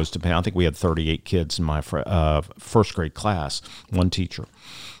 3-4 rows, depending. I think we had 38 kids in my first grade class. One teacher,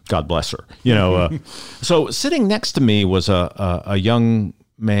 God bless her. So sitting next to me was a young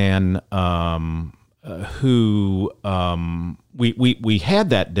man who we had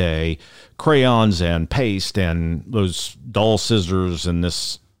that day crayons and paste and those dull scissors and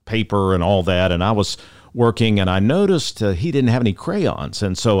this paper and all that, and I was working, and I noticed he didn't have any crayons,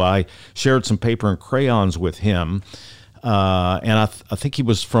 and so I shared some paper and crayons with him, and I think he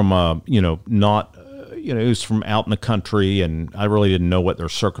was from not he was from out in the country, and I really didn't know what their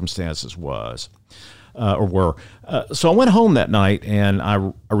circumstances was. Or were. So I went home that night, and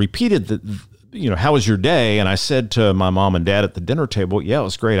I repeated that, how was your day? And I said to my mom and dad at the dinner table, yeah, it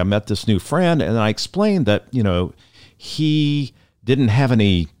was great. I met this new friend, and I explained that, he didn't have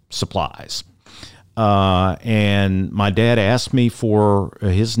any supplies. And my dad asked me for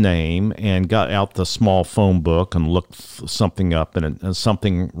his name and got out the small phone book and looked something up, and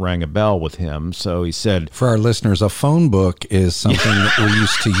something rang a bell with him. So he said, for our listeners, a phone book is something that we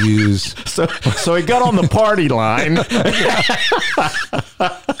used to use. So he got on the party line.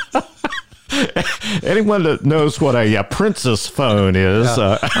 Anyone that knows what a princess phone is.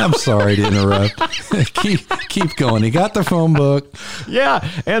 I'm sorry to interrupt. keep going. He got the phone book. Yeah.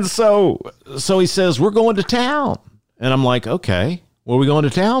 And so he says, we're going to town. And I'm like, okay, what are we going to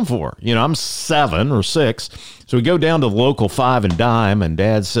town for? I'm 7 or 6. So we go down to the local 5 and dime, and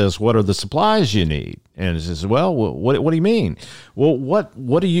Dad says, what are the supplies you need? And he says, well, what do you mean? Well, what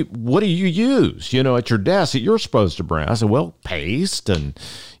do you use, at your desk that you're supposed to bring? I said, well, paste and,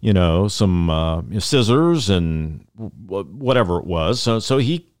 some scissors and whatever it was. So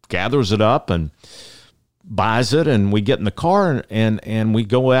he gathers it up and buys it, and we get in the car and we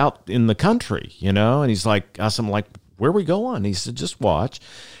go out in the country, and he's like, I'm like, where are we going? He said, just watch.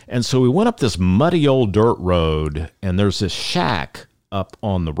 And so we went up this muddy old dirt road, and there's this shack up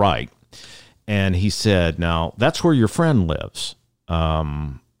on the right. And he said, now, that's where your friend lives.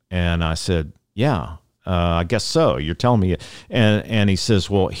 And I said, yeah, I guess so. You're telling me. And he says,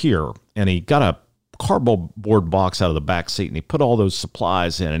 well, here. And he got a cardboard box out of the back seat, and he put all those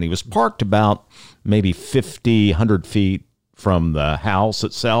supplies in. And he was parked about maybe 50, 100 feet from the house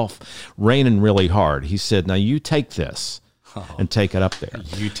itself, raining really hard. He said, now, you take this. And take it up there.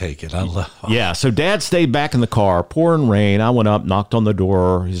 You take it. I love it. Yeah. So Dad stayed back in the car, pouring rain. I went up, knocked on the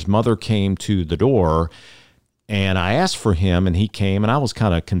door. His mother came to the door, and I asked for him, and he came, and I was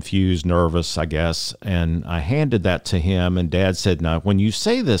kind of confused, nervous, I guess. And I handed that to him, and Dad said, now, when you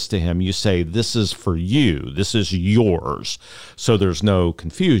say this to him, you say, this is for you. This is yours. So there's no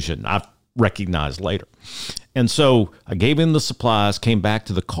confusion. I've recognized later. And so I gave him the supplies, came back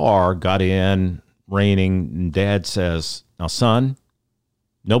to the car, got in, raining, and Dad says, now, son,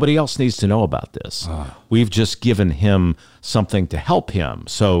 nobody else needs to know about this. We've just given him something to help him.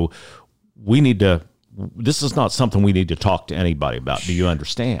 So this is not something we need to talk to anybody about. Do you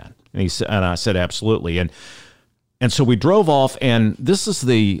understand? And he said, and I said, absolutely. And so we drove off, and this is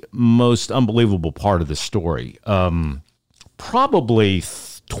the most unbelievable part of the story. Probably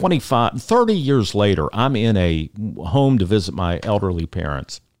 30 years later, I'm in a home to visit my elderly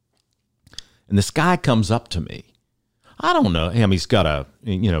parents. And this guy comes up to me. I don't know him. He's got a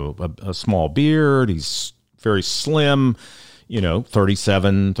small beard. He's very slim,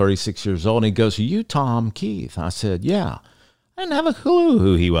 37, 36 years old. And he goes, are you Tom Keith? I said, yeah. I didn't have a clue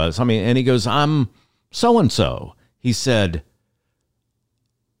who he was. And he goes, I'm so-and-so. He said,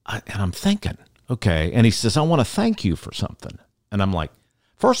 and I'm thinking, okay. And he says, I want to thank you for something. And I'm like,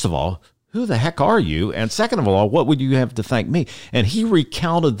 first of all, who the heck are you? And second of all, what would you have to thank me? And he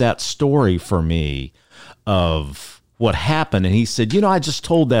recounted that story for me of what happened. And he said, I just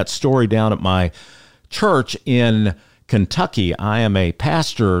told that story down at my church in Kentucky. I am a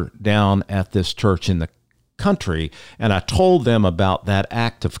pastor down at this church in the country, and I told them about that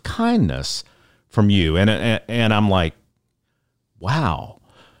act of kindness from you. And I'm like, wow.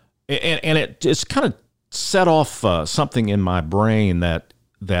 And it just kind of set off something in my brain that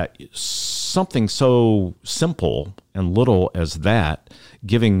something so simple and little as that,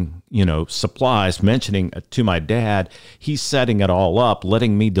 giving, supplies, mentioning to my dad, he's setting it all up,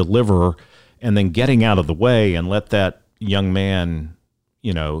 letting me deliver, and then getting out of the way and let that young man,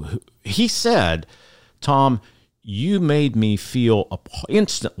 he said, Tom, you made me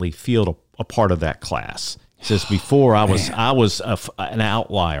instantly feel a part of that class. He says, before I was an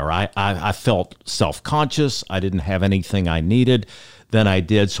outlier. I felt self-conscious. I didn't have anything I needed. Then I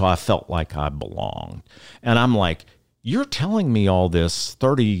did, so I felt like I belonged. And I'm like, you're telling me all this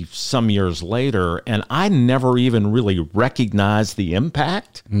 30-some years later, and I never even really recognized the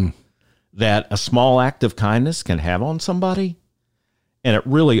impact that a small act of kindness can have on somebody? And it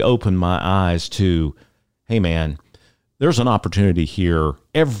really opened my eyes to, hey, man, there's an opportunity here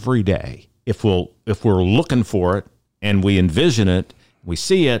every day. If we're looking for it and we envision it, we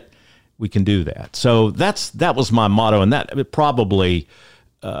see it, we can do that. So that was my motto, and that probably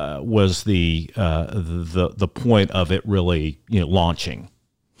was the point of it really launching.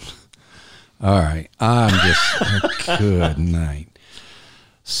 All right, I'm just good night.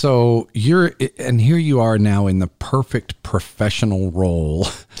 So here you are now in the perfect professional role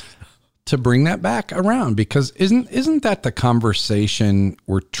to bring that back around, because isn't that the conversation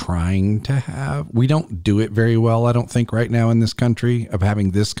we're trying to have? We don't do it very well, I don't think, right now in this country, of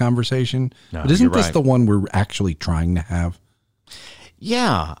having this conversation. No, but isn't this right. The one we're actually trying to have?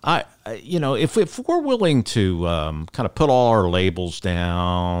 Yeah, if we're willing to kind of put all our labels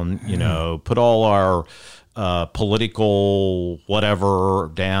down, put all our political whatever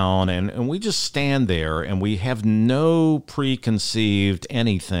down, and we just stand there and we have no preconceived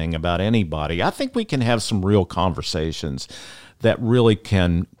anything about anybody, I think we can have some real conversations that really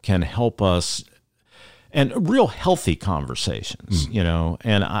can help us, and real healthy conversations,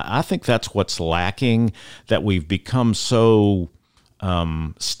 and I think that's what's lacking, that we've become so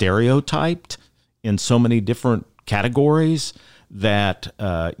stereotyped in so many different categories that,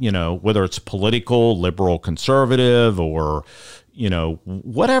 whether it's political, liberal, conservative, or,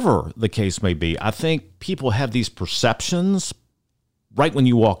 whatever the case may be, I think people have these perceptions right when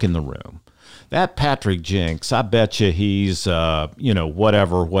you walk in the room. That Patrick Jinks, I bet you he's,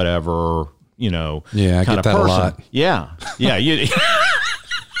 whatever, yeah, I get that person. A lot. Yeah.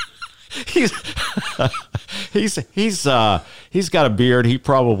 He's got a beard. He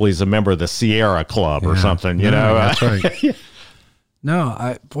probably is a member of the Sierra Club or something, That's right.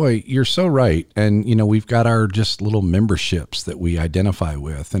 No, boy, you're so right. And, we've got our just little memberships that we identify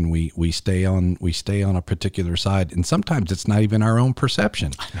with, and we stay on a particular side. And sometimes it's not even our own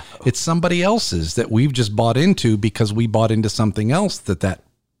perception. It's somebody else's that we've just bought into because we bought into something else that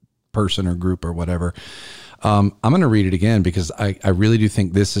person or group or whatever. I'm going to read it again because I really do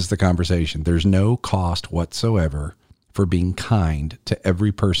think this is the conversation. There's no cost whatsoever for being kind to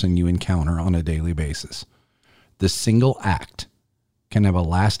every person you encounter on a daily basis. The single act can have a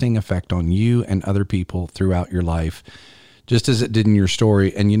lasting effect on you and other people throughout your life, just as it did in your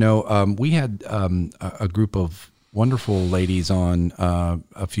story. And, we had a group of wonderful ladies on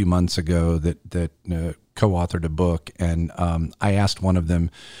a few months ago that co-authored a book. And I asked one of them,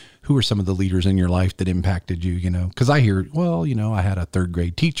 who are some of the leaders in your life that impacted you, because I hear, I had a third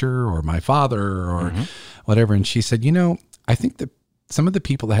grade teacher or my father or whatever. And she said, I think that some of the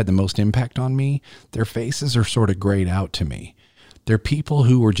people that had the most impact on me, their faces are sort of grayed out to me. They're people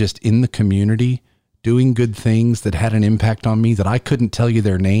who were just in the community doing good things that had an impact on me that I couldn't tell you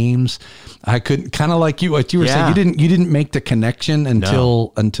their names. I couldn't, kind of like what you were saying. You didn't make the connection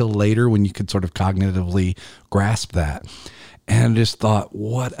until later, when you could sort of cognitively grasp that. And I just thought,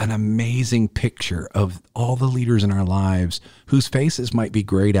 what an amazing picture of all the leaders in our lives whose faces might be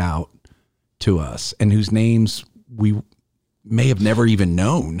grayed out to us and whose names we may have never even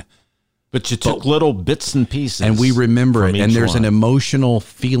known. But you took little bits and pieces, and we remember it. And there's an emotional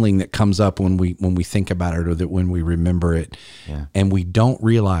feeling that comes up when we think about it, or that when we remember it, and we don't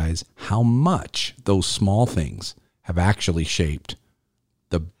realize how much those small things have actually shaped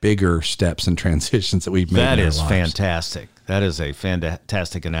the bigger steps and transitions that we've made. That in our is lives. Fantastic. That is a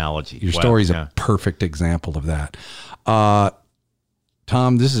fantastic analogy. Your story is a perfect example of that.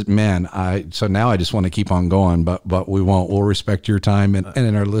 Tom, this is, so now I just want to keep on going, but we won't. We'll respect your time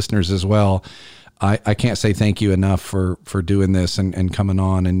and our listeners as well. I can't say thank you enough for doing this and coming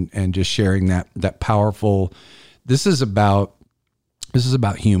on and just sharing that powerful this is about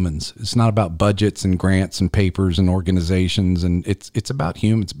humans. It's not about budgets and grants and papers and organizations, and it's about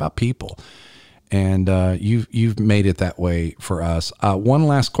humans. It's about people. And you've made it that way for us. One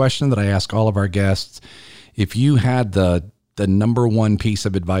last question that I ask all of our guests: if you had the number one piece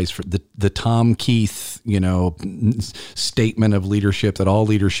of advice for the Tom Keith, statement of leadership that all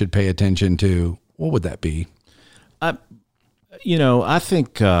leaders should pay attention to, what would that be? I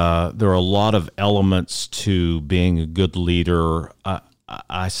think there are a lot of elements to being a good leader.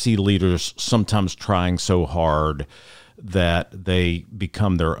 I see leaders sometimes trying so hard that they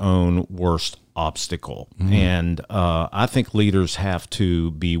become their own worst obstacle. Mm-hmm. And I think leaders have to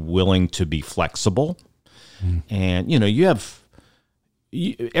be willing to be flexible. Mm-hmm. And,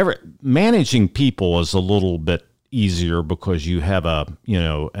 managing people is a little bit easier because you have an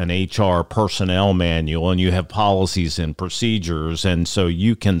HR personnel manual and you have policies and procedures. And so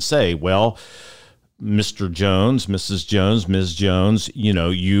you can say, well, Mr. Jones, Mrs. Jones, Ms. Jones,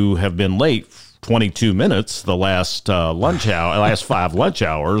 you have been late 22 minutes the last last 5 lunch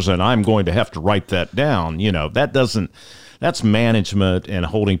hours, and I'm going to have to write that down. That's management and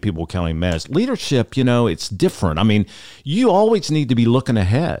holding people accountable. Leadership, it's different. I mean, you always need to be looking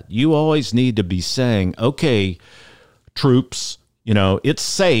ahead. You always need to be saying, okay, troops, it's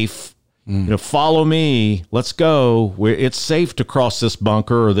safe. Follow me. Let's go. It's safe to cross this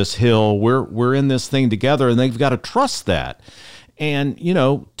bunker or this hill. We're in this thing together, and they've got to trust that. And,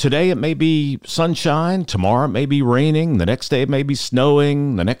 today it may be sunshine. Tomorrow it may be raining. The next day it may be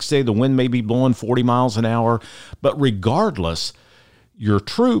snowing. The next day the wind may be blowing 40 miles an hour. But regardless, your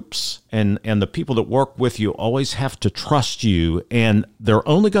troops and the people that work with you always have to trust you. And they're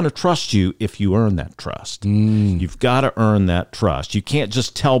only going to trust you if you earn that trust. You've got to earn that trust. You can't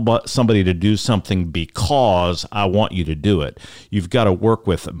just tell somebody to do something because I want you to do it. You've got to work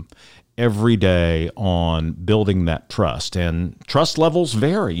with them every day on building that trust. And trust levels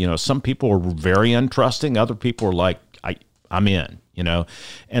vary. Some people are very untrusting. Other people are like, I'm in,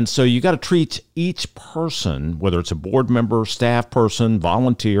 And so you got to treat each person, whether it's a board member, staff person,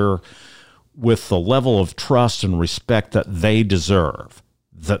 volunteer, with the level of trust and respect that they deserve.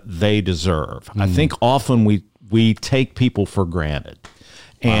 I think often we take people for granted.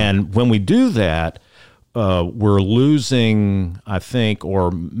 And when we do that, we're losing, I think,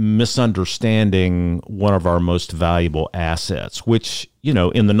 or misunderstanding one of our most valuable assets, which,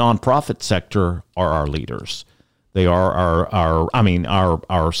 in the nonprofit sector are our leaders. They are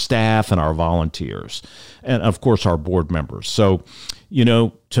our staff and our volunteers, and of course our board members. So,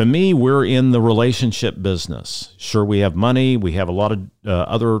 to me, we're in the relationship business. Sure, we have money, we have a lot of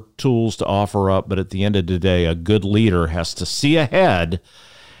other tools to offer up, but at the end of the day, a good leader has to see ahead,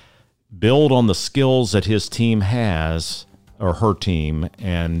 build on the skills that his team has, or her team,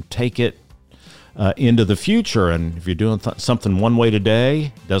 and take it into the future. And if you're doing something one way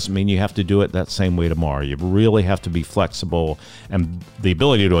today, doesn't mean you have to do it that same way tomorrow. You really have to be flexible and the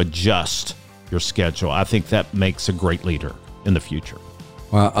ability to adjust your schedule. I think that makes a great leader in the future.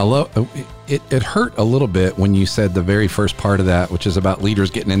 Well, I love it. It hurt a little bit when you said the very first part of that, which is about leaders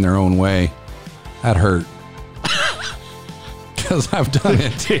getting in their own way. That hurt. Because I've done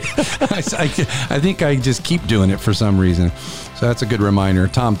it. I think I just keep doing it for some reason. So that's a good reminder.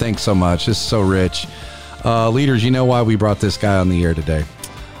 Tom, thanks so much. This is so rich. Leaders, you know why we brought this guy on the air today.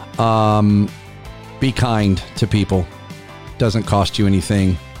 Be kind to people. Doesn't cost you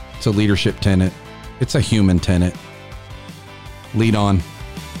anything. It's a leadership tenet. It's a human tenet. Lead on.